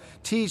know,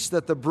 teach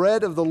that the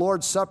bread of the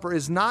Lord's Supper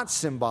is not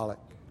symbolic.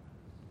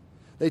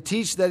 They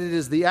teach that it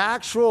is the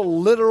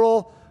actual,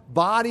 literal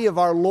body of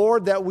our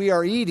Lord that we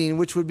are eating,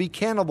 which would be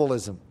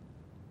cannibalism.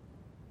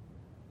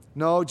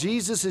 No,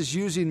 Jesus is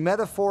using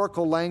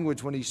metaphorical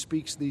language when he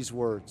speaks these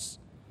words.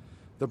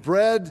 The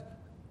bread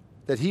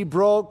that he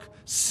broke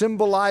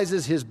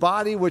symbolizes his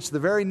body, which the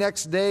very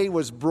next day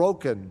was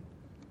broken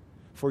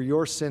for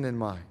your sin and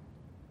mine.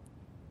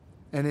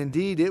 And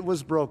indeed, it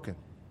was broken.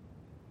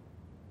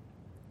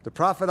 The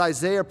prophet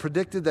Isaiah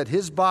predicted that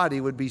his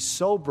body would be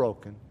so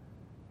broken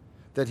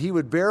that he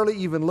would barely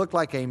even look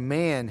like a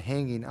man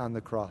hanging on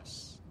the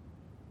cross.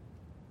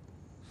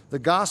 The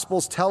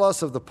Gospels tell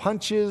us of the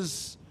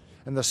punches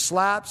and the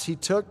slaps he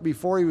took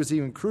before he was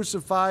even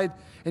crucified,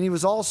 and he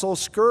was also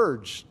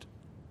scourged.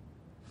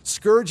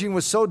 Scourging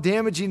was so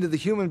damaging to the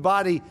human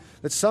body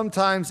that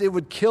sometimes it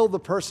would kill the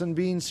person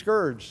being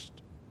scourged.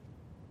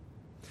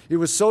 It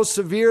was so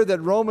severe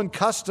that Roman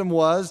custom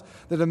was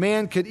that a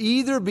man could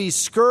either be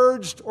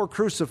scourged or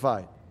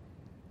crucified,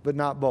 but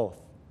not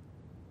both.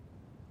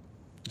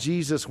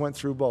 Jesus went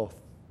through both.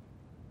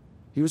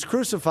 He was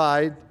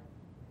crucified,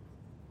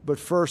 but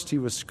first he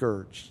was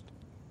scourged.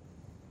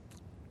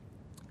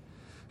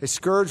 A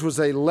scourge was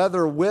a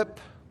leather whip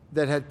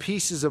that had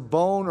pieces of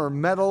bone or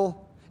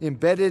metal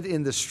embedded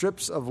in the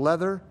strips of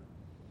leather.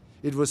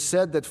 It was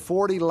said that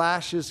 40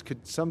 lashes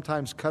could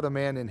sometimes cut a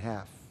man in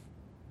half.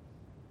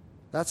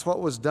 That's what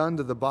was done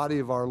to the body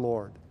of our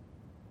Lord.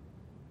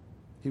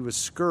 He was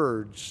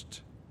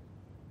scourged,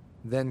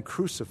 then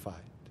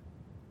crucified.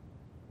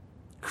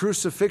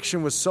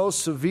 Crucifixion was so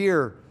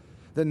severe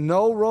that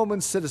no Roman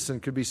citizen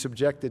could be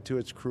subjected to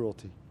its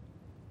cruelty.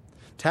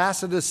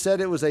 Tacitus said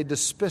it was a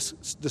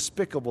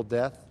despicable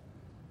death.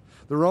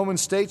 The Roman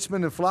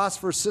statesman and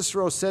philosopher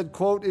Cicero said,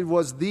 quote, "It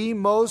was the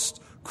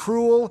most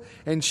cruel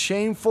and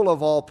shameful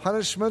of all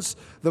punishments,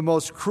 the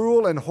most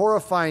cruel and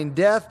horrifying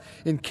death,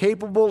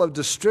 incapable of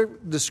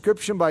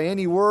description by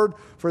any word,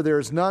 for there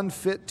is none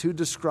fit to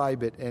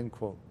describe it," end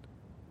quote.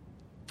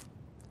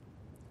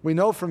 We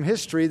know from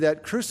history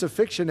that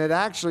crucifixion had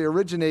actually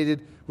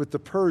originated with the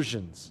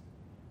Persians.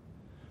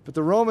 But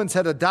the Romans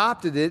had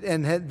adopted it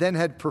and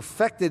had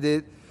perfected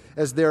it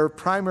as their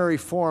primary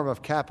form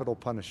of capital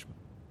punishment.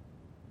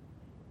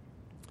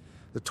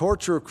 The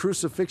torture of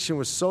crucifixion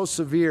was so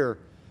severe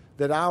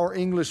that our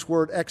English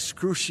word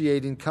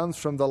excruciating comes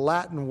from the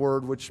Latin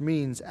word which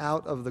means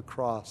out of the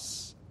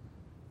cross.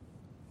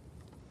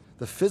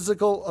 The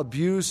physical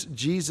abuse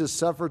Jesus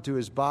suffered to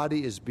his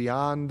body is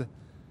beyond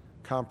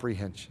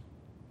comprehension.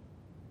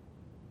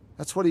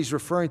 That's what he's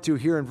referring to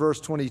here in verse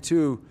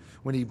 22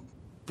 when he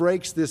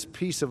breaks this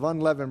piece of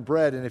unleavened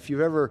bread. And if you've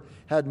ever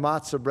had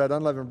matzah bread,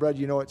 unleavened bread,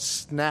 you know it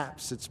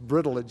snaps, it's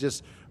brittle, it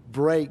just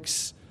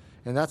breaks.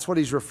 And that's what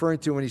he's referring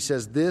to when he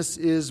says, "This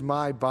is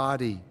my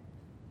body,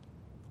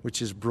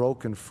 which is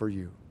broken for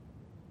you.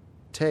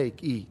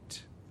 Take,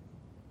 eat."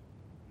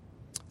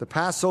 The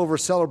Passover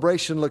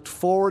celebration looked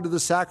forward to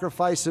the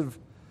sacrifice of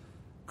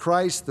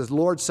Christ. The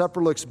Lord's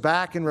Supper looks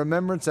back in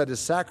remembrance at his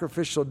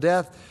sacrificial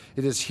death.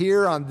 It is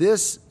here on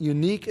this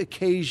unique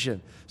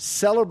occasion,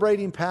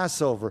 celebrating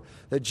Passover,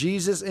 that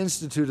Jesus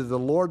instituted the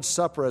Lord's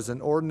Supper as an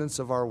ordinance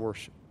of our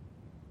worship.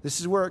 This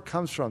is where it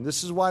comes from.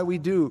 This is why we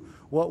do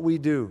what we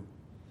do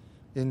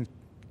in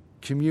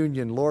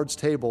communion, Lord's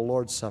table,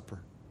 Lord's Supper.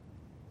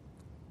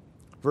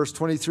 Verse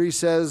 23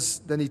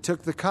 says, "Then he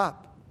took the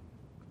cup,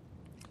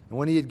 and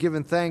when he had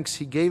given thanks,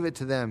 he gave it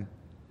to them,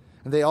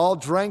 and they all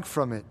drank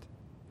from it.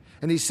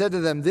 And he said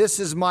to them,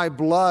 'This is my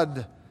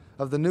blood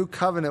of the new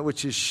covenant,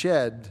 which is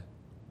shed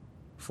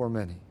for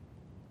many.'"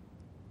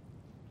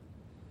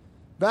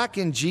 Back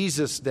in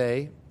Jesus'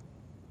 day,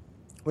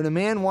 when a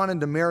man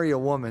wanted to marry a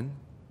woman,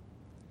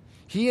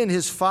 he and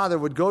his father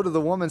would go to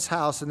the woman's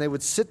house, and they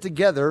would sit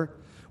together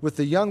with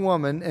the young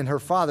woman and her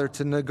father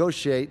to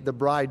negotiate the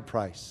bride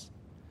price.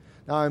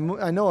 Now,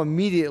 I know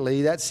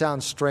immediately that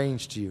sounds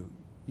strange to you.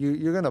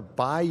 You're going to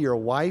buy your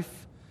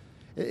wife?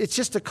 It's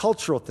just a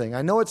cultural thing.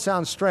 I know it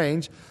sounds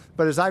strange,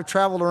 but as I've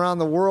traveled around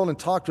the world and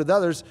talked with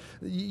others,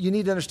 you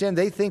need to understand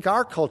they think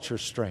our culture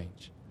is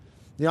strange.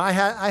 You know, I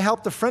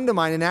helped a friend of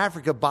mine in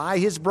Africa buy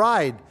his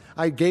bride.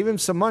 I gave him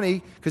some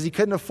money because he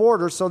couldn't afford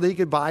her so that he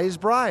could buy his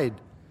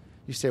bride.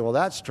 You say, well,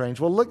 that's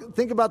strange. Well,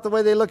 think about the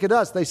way they look at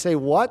us. They say,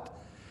 what?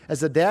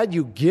 As a dad,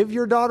 you give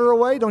your daughter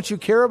away? Don't you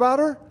care about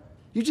her?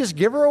 You just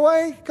give her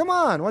away? Come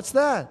on, what's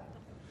that?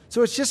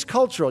 So it's just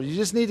cultural. You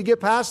just need to get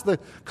past the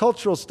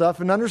cultural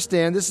stuff and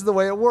understand this is the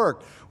way it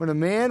worked. When a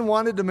man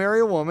wanted to marry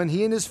a woman,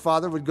 he and his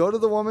father would go to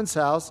the woman's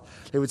house.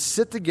 They would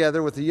sit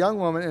together with the young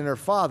woman and her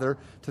father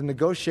to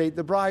negotiate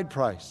the bride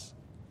price.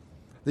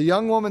 The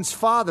young woman's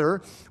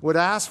father would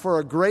ask for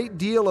a great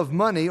deal of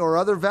money or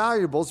other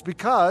valuables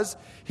because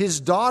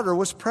his daughter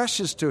was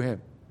precious to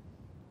him.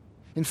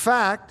 In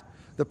fact,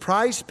 the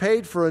price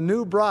paid for a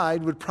new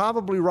bride would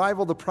probably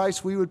rival the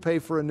price we would pay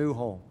for a new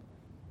home.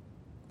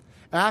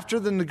 After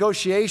the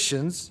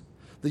negotiations,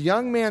 the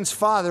young man's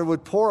father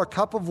would pour a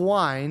cup of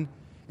wine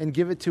and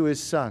give it to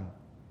his son.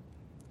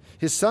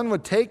 His son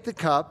would take the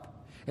cup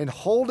and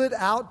hold it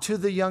out to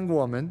the young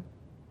woman,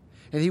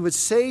 and he would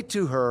say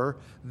to her,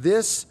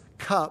 "This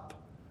cup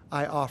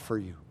I offer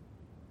you."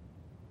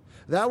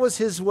 That was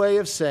his way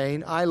of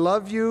saying, "I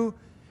love you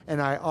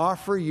and I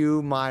offer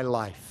you my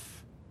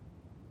life."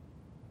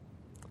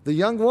 The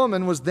young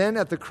woman was then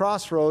at the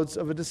crossroads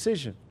of a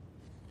decision.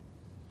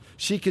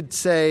 She could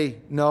say,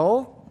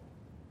 "No,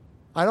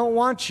 I don't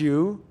want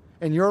you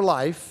and your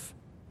life."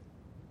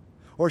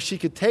 Or she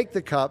could take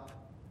the cup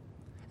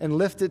and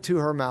lift it to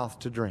her mouth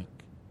to drink.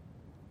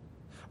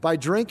 By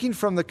drinking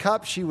from the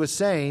cup, she was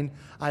saying,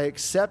 "I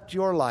accept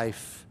your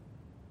life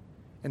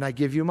and I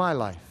give you my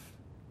life."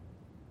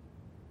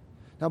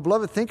 Now,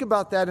 beloved, think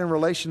about that in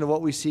relation to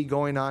what we see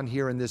going on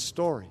here in this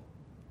story.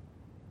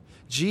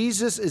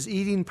 Jesus is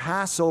eating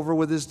Passover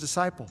with his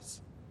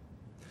disciples.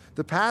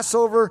 The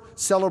Passover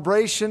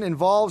celebration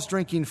involves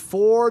drinking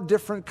 4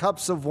 different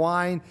cups of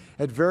wine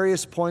at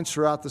various points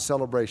throughout the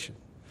celebration.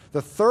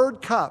 The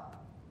third cup,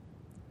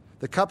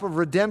 the cup of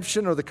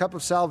redemption or the cup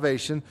of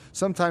salvation,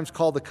 sometimes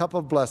called the cup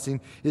of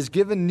blessing, is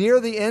given near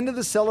the end of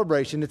the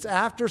celebration. It's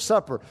after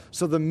supper.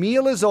 So the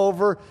meal is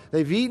over.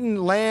 They've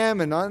eaten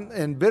lamb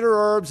and bitter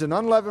herbs and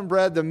unleavened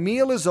bread. The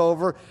meal is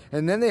over.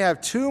 And then they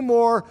have 2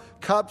 more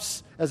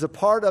cups as a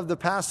part of the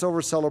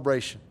Passover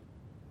celebration.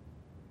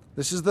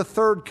 This is the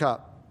third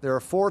cup. There are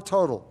 4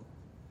 total.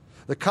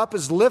 The cup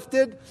is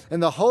lifted,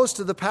 and the host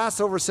of the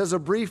Passover says a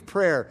brief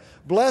prayer.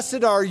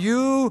 Blessed are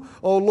you,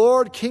 O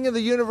Lord, King of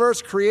the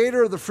universe,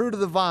 creator of the fruit of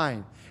the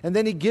vine. And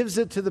then he gives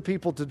it to the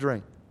people to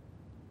drink.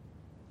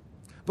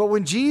 But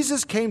when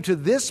Jesus came to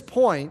this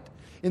point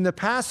in the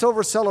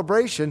Passover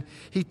celebration,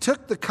 he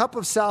took the cup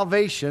of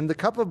salvation, the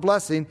cup of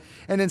blessing,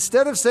 and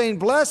instead of saying,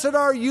 Blessed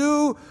are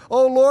you,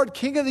 O Lord,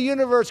 King of the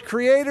universe,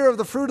 creator of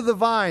the fruit of the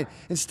vine,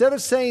 instead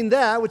of saying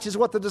that, which is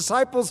what the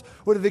disciples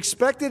would have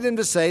expected him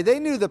to say, they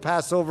knew the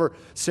Passover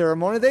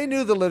ceremony, they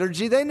knew the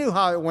liturgy, they knew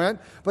how it went,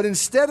 but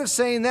instead of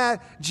saying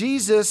that,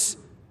 Jesus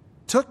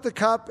took the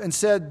cup and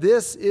said,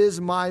 This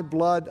is my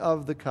blood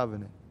of the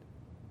covenant.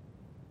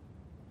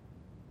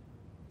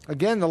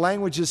 Again, the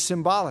language is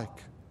symbolic.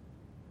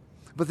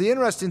 But the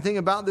interesting thing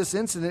about this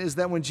incident is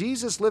that when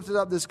Jesus lifted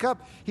up this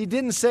cup, he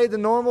didn't say the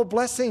normal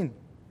blessing.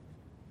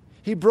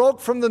 He broke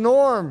from the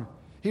norm.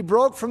 He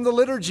broke from the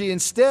liturgy.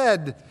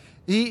 Instead,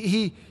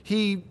 he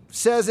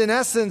says, in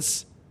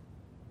essence,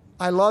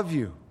 I love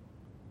you.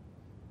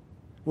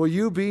 Will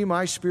you be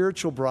my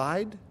spiritual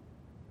bride?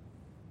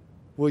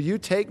 Will you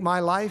take my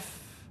life?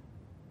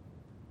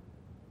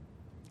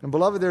 And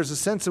beloved, there's a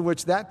sense in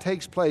which that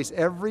takes place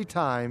every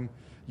time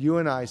you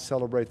and I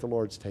celebrate the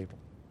Lord's table.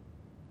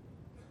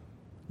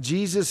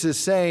 Jesus is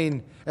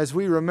saying, as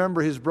we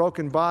remember his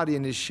broken body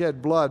and his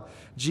shed blood,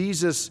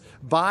 Jesus,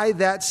 by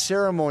that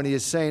ceremony,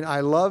 is saying, I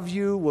love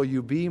you. Will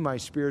you be my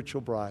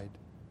spiritual bride?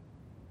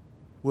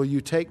 Will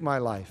you take my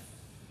life?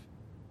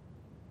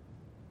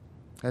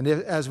 And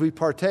as we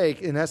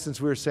partake, in essence,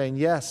 we're saying,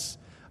 yes,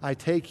 I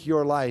take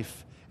your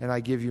life and I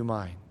give you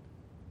mine.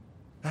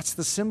 That's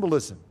the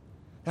symbolism.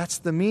 That's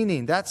the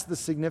meaning. That's the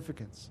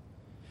significance.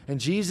 And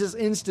Jesus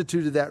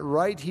instituted that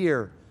right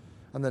here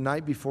on the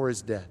night before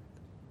his death.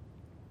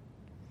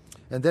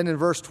 And then in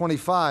verse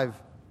 25,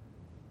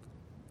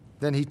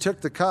 then he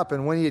took the cup,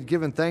 and when he had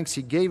given thanks,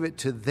 he gave it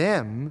to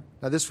them.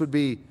 Now this would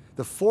be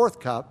the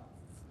 4th cup.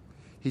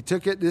 He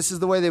took it, this is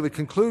the way they would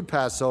conclude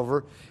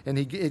Passover, and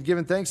he had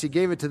given thanks, he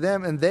gave it to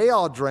them, and they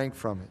all drank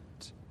from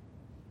it.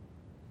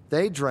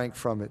 They drank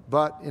from it.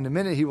 But in a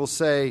minute he will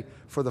say,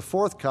 for the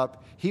 4th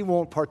cup, he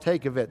won't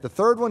partake of it. The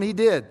 3rd one he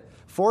did.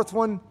 4th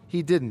one,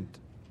 he didn't.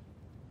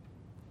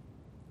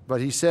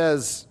 But he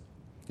says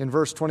in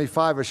verse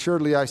 25,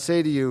 assuredly I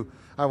say to you,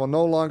 I will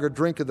no longer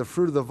drink of the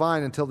fruit of the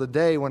vine until the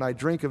day when I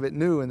drink of it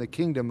new in the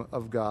kingdom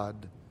of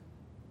God.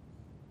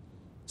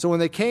 So when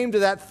they came to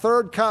that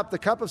 3rd cup, the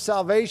cup of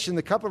salvation,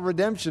 the cup of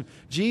redemption,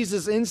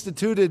 Jesus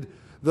instituted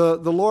the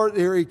Lord,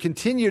 or he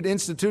continued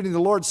instituting the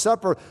Lord's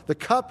Supper, the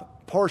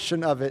cup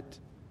portion of it.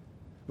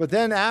 But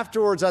then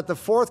afterwards, at the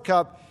 4th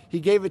cup, he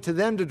gave it to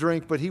them to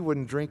drink, but he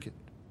wouldn't drink it.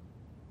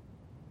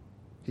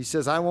 He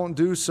says, I won't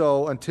do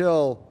so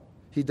until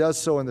he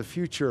does so in the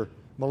future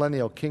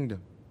millennial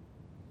kingdom.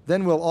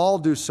 Then we'll all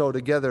do so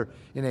together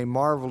in a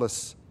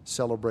marvelous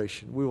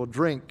celebration. We will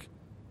drink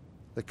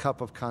the cup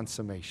of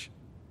consummation.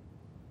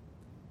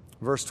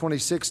 Verse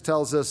 26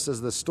 tells us,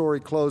 as the story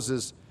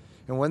closes,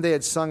 and when they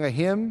had sung a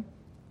hymn,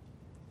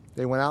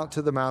 they went out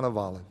to the Mount of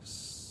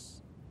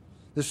Olives.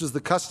 This was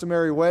the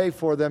customary way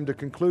for them to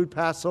conclude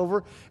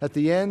Passover. At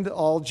the end,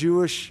 all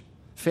Jewish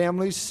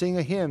families sing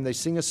a hymn. They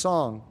sing a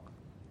song.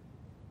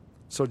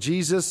 So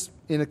Jesus,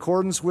 in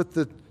accordance with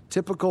the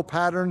typical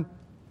pattern,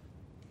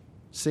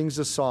 sings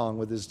a song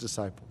with his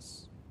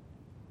disciples.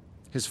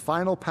 His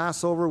final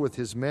Passover with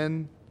his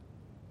men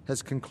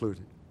has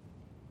concluded.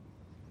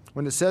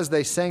 When it says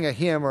they sang a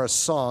hymn or a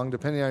song,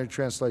 depending on your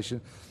translation,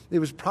 it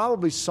was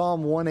probably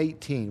Psalm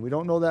 118. We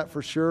don't know that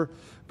for sure,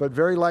 but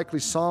very likely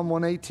Psalm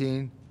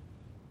 118.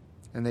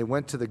 And they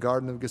went to the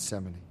Garden of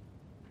Gethsemane.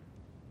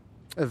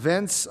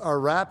 Events are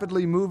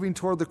rapidly moving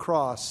toward the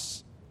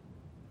cross,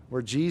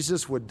 where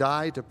Jesus would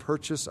die to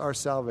purchase our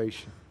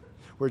salvation,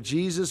 where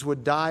Jesus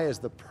would die as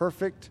the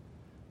perfect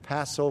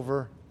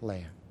Passover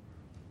lamb.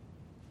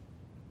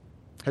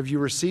 Have you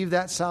received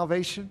that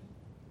salvation?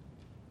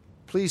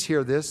 Please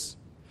hear this.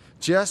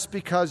 Just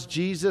because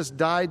Jesus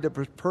died to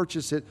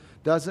purchase it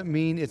doesn't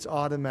mean it's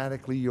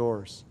automatically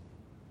yours.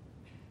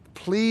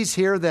 Please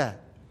hear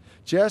that.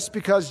 Just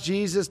because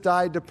Jesus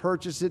died to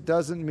purchase it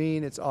doesn't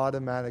mean it's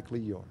automatically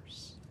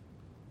yours.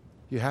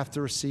 You have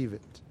to receive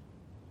it.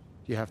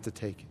 You have to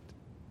take it.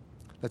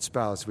 Let's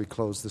bow as we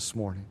close this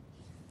morning.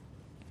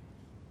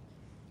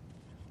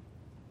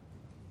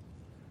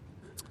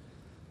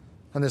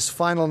 On this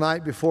final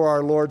night before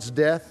our Lord's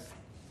death,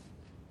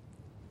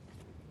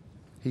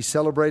 he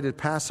celebrated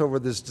Passover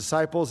with his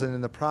disciples, and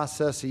in the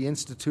process he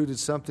instituted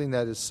something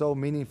that is so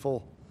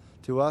meaningful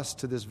to us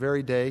to this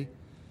very day.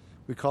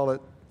 We call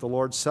it the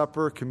Lord's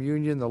Supper,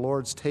 communion, the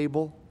Lord's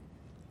table,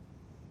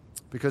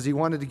 because he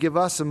wanted to give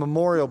us a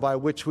memorial by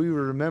which we would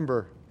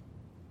remember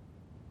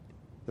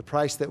the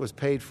price that was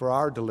paid for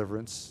our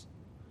deliverance,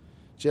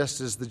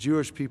 just as the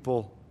Jewish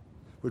people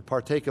would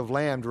partake of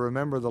lamb to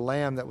remember the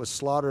lamb that was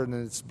slaughtered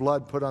and its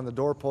blood put on the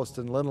doorpost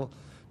and lintel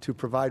to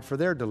provide for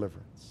their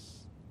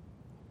deliverance.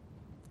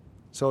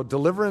 So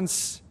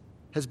deliverance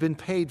has been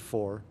paid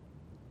for.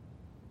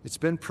 It's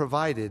been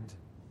provided.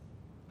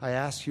 I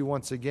ask you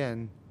once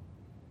again,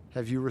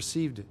 have you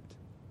received it?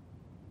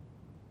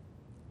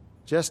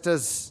 Just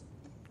as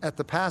at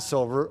the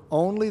Passover,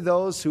 only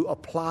those who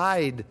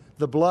applied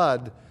the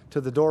blood to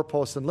the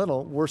doorpost and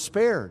lintel were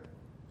spared.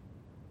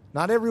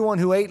 Not everyone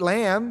who ate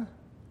lamb,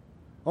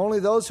 only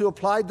those who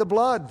applied the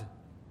blood.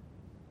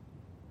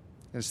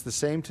 And it's the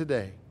same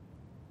today.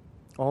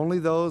 Only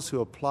those who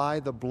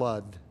apply the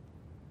blood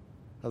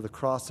of the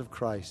cross of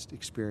Christ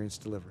experience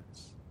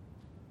deliverance.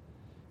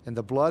 And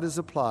the blood is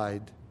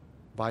applied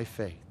by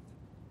faith.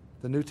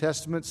 The New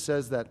Testament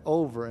says that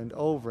over and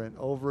over and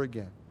over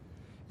again.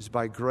 It's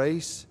by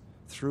grace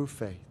through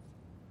faith.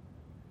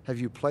 Have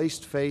you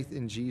placed faith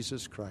in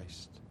Jesus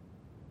Christ?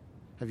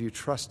 Have you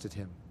trusted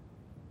him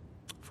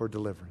for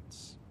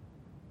deliverance?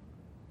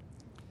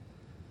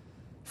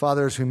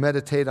 Father, as we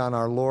meditate on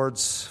our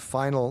Lord's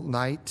final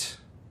night,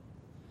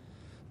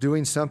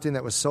 doing something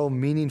that was so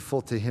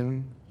meaningful to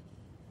him,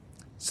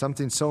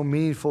 something so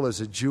meaningful as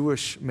a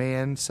Jewish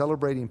man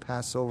celebrating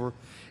Passover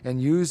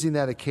and using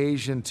that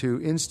occasion to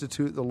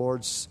institute the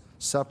Lord's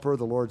Supper,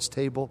 the Lord's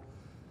table,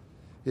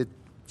 it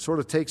sort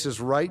of takes us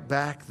right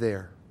back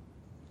there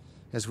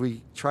as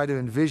we try to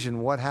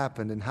envision what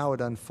happened and how it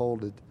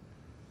unfolded.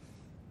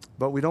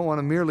 But we don't want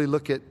to merely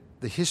look at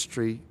the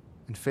history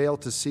and fail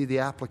to see the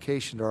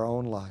application to our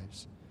own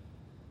lives.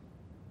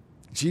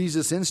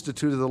 Jesus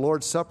instituted the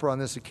Lord's Supper on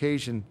this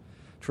occasion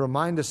to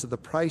remind us of the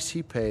price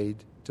he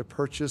paid to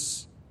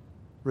purchase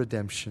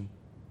redemption.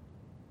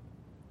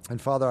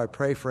 And Father, I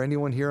pray for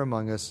anyone here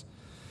among us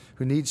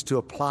who needs to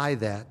apply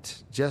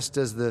that, just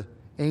as the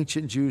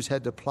ancient Jews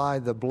had to apply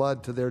the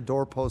blood to their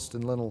doorpost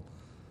and lintel.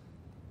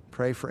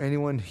 Pray for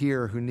anyone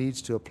here who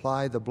needs to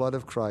apply the blood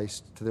of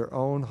Christ to their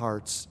own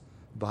hearts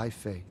by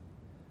faith.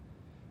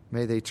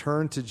 May they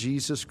turn to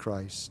Jesus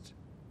Christ.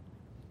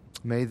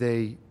 May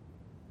they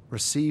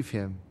receive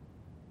him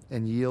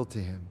and yield to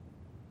him.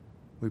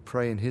 We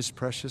pray in his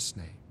precious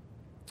name.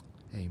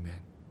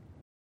 Amen.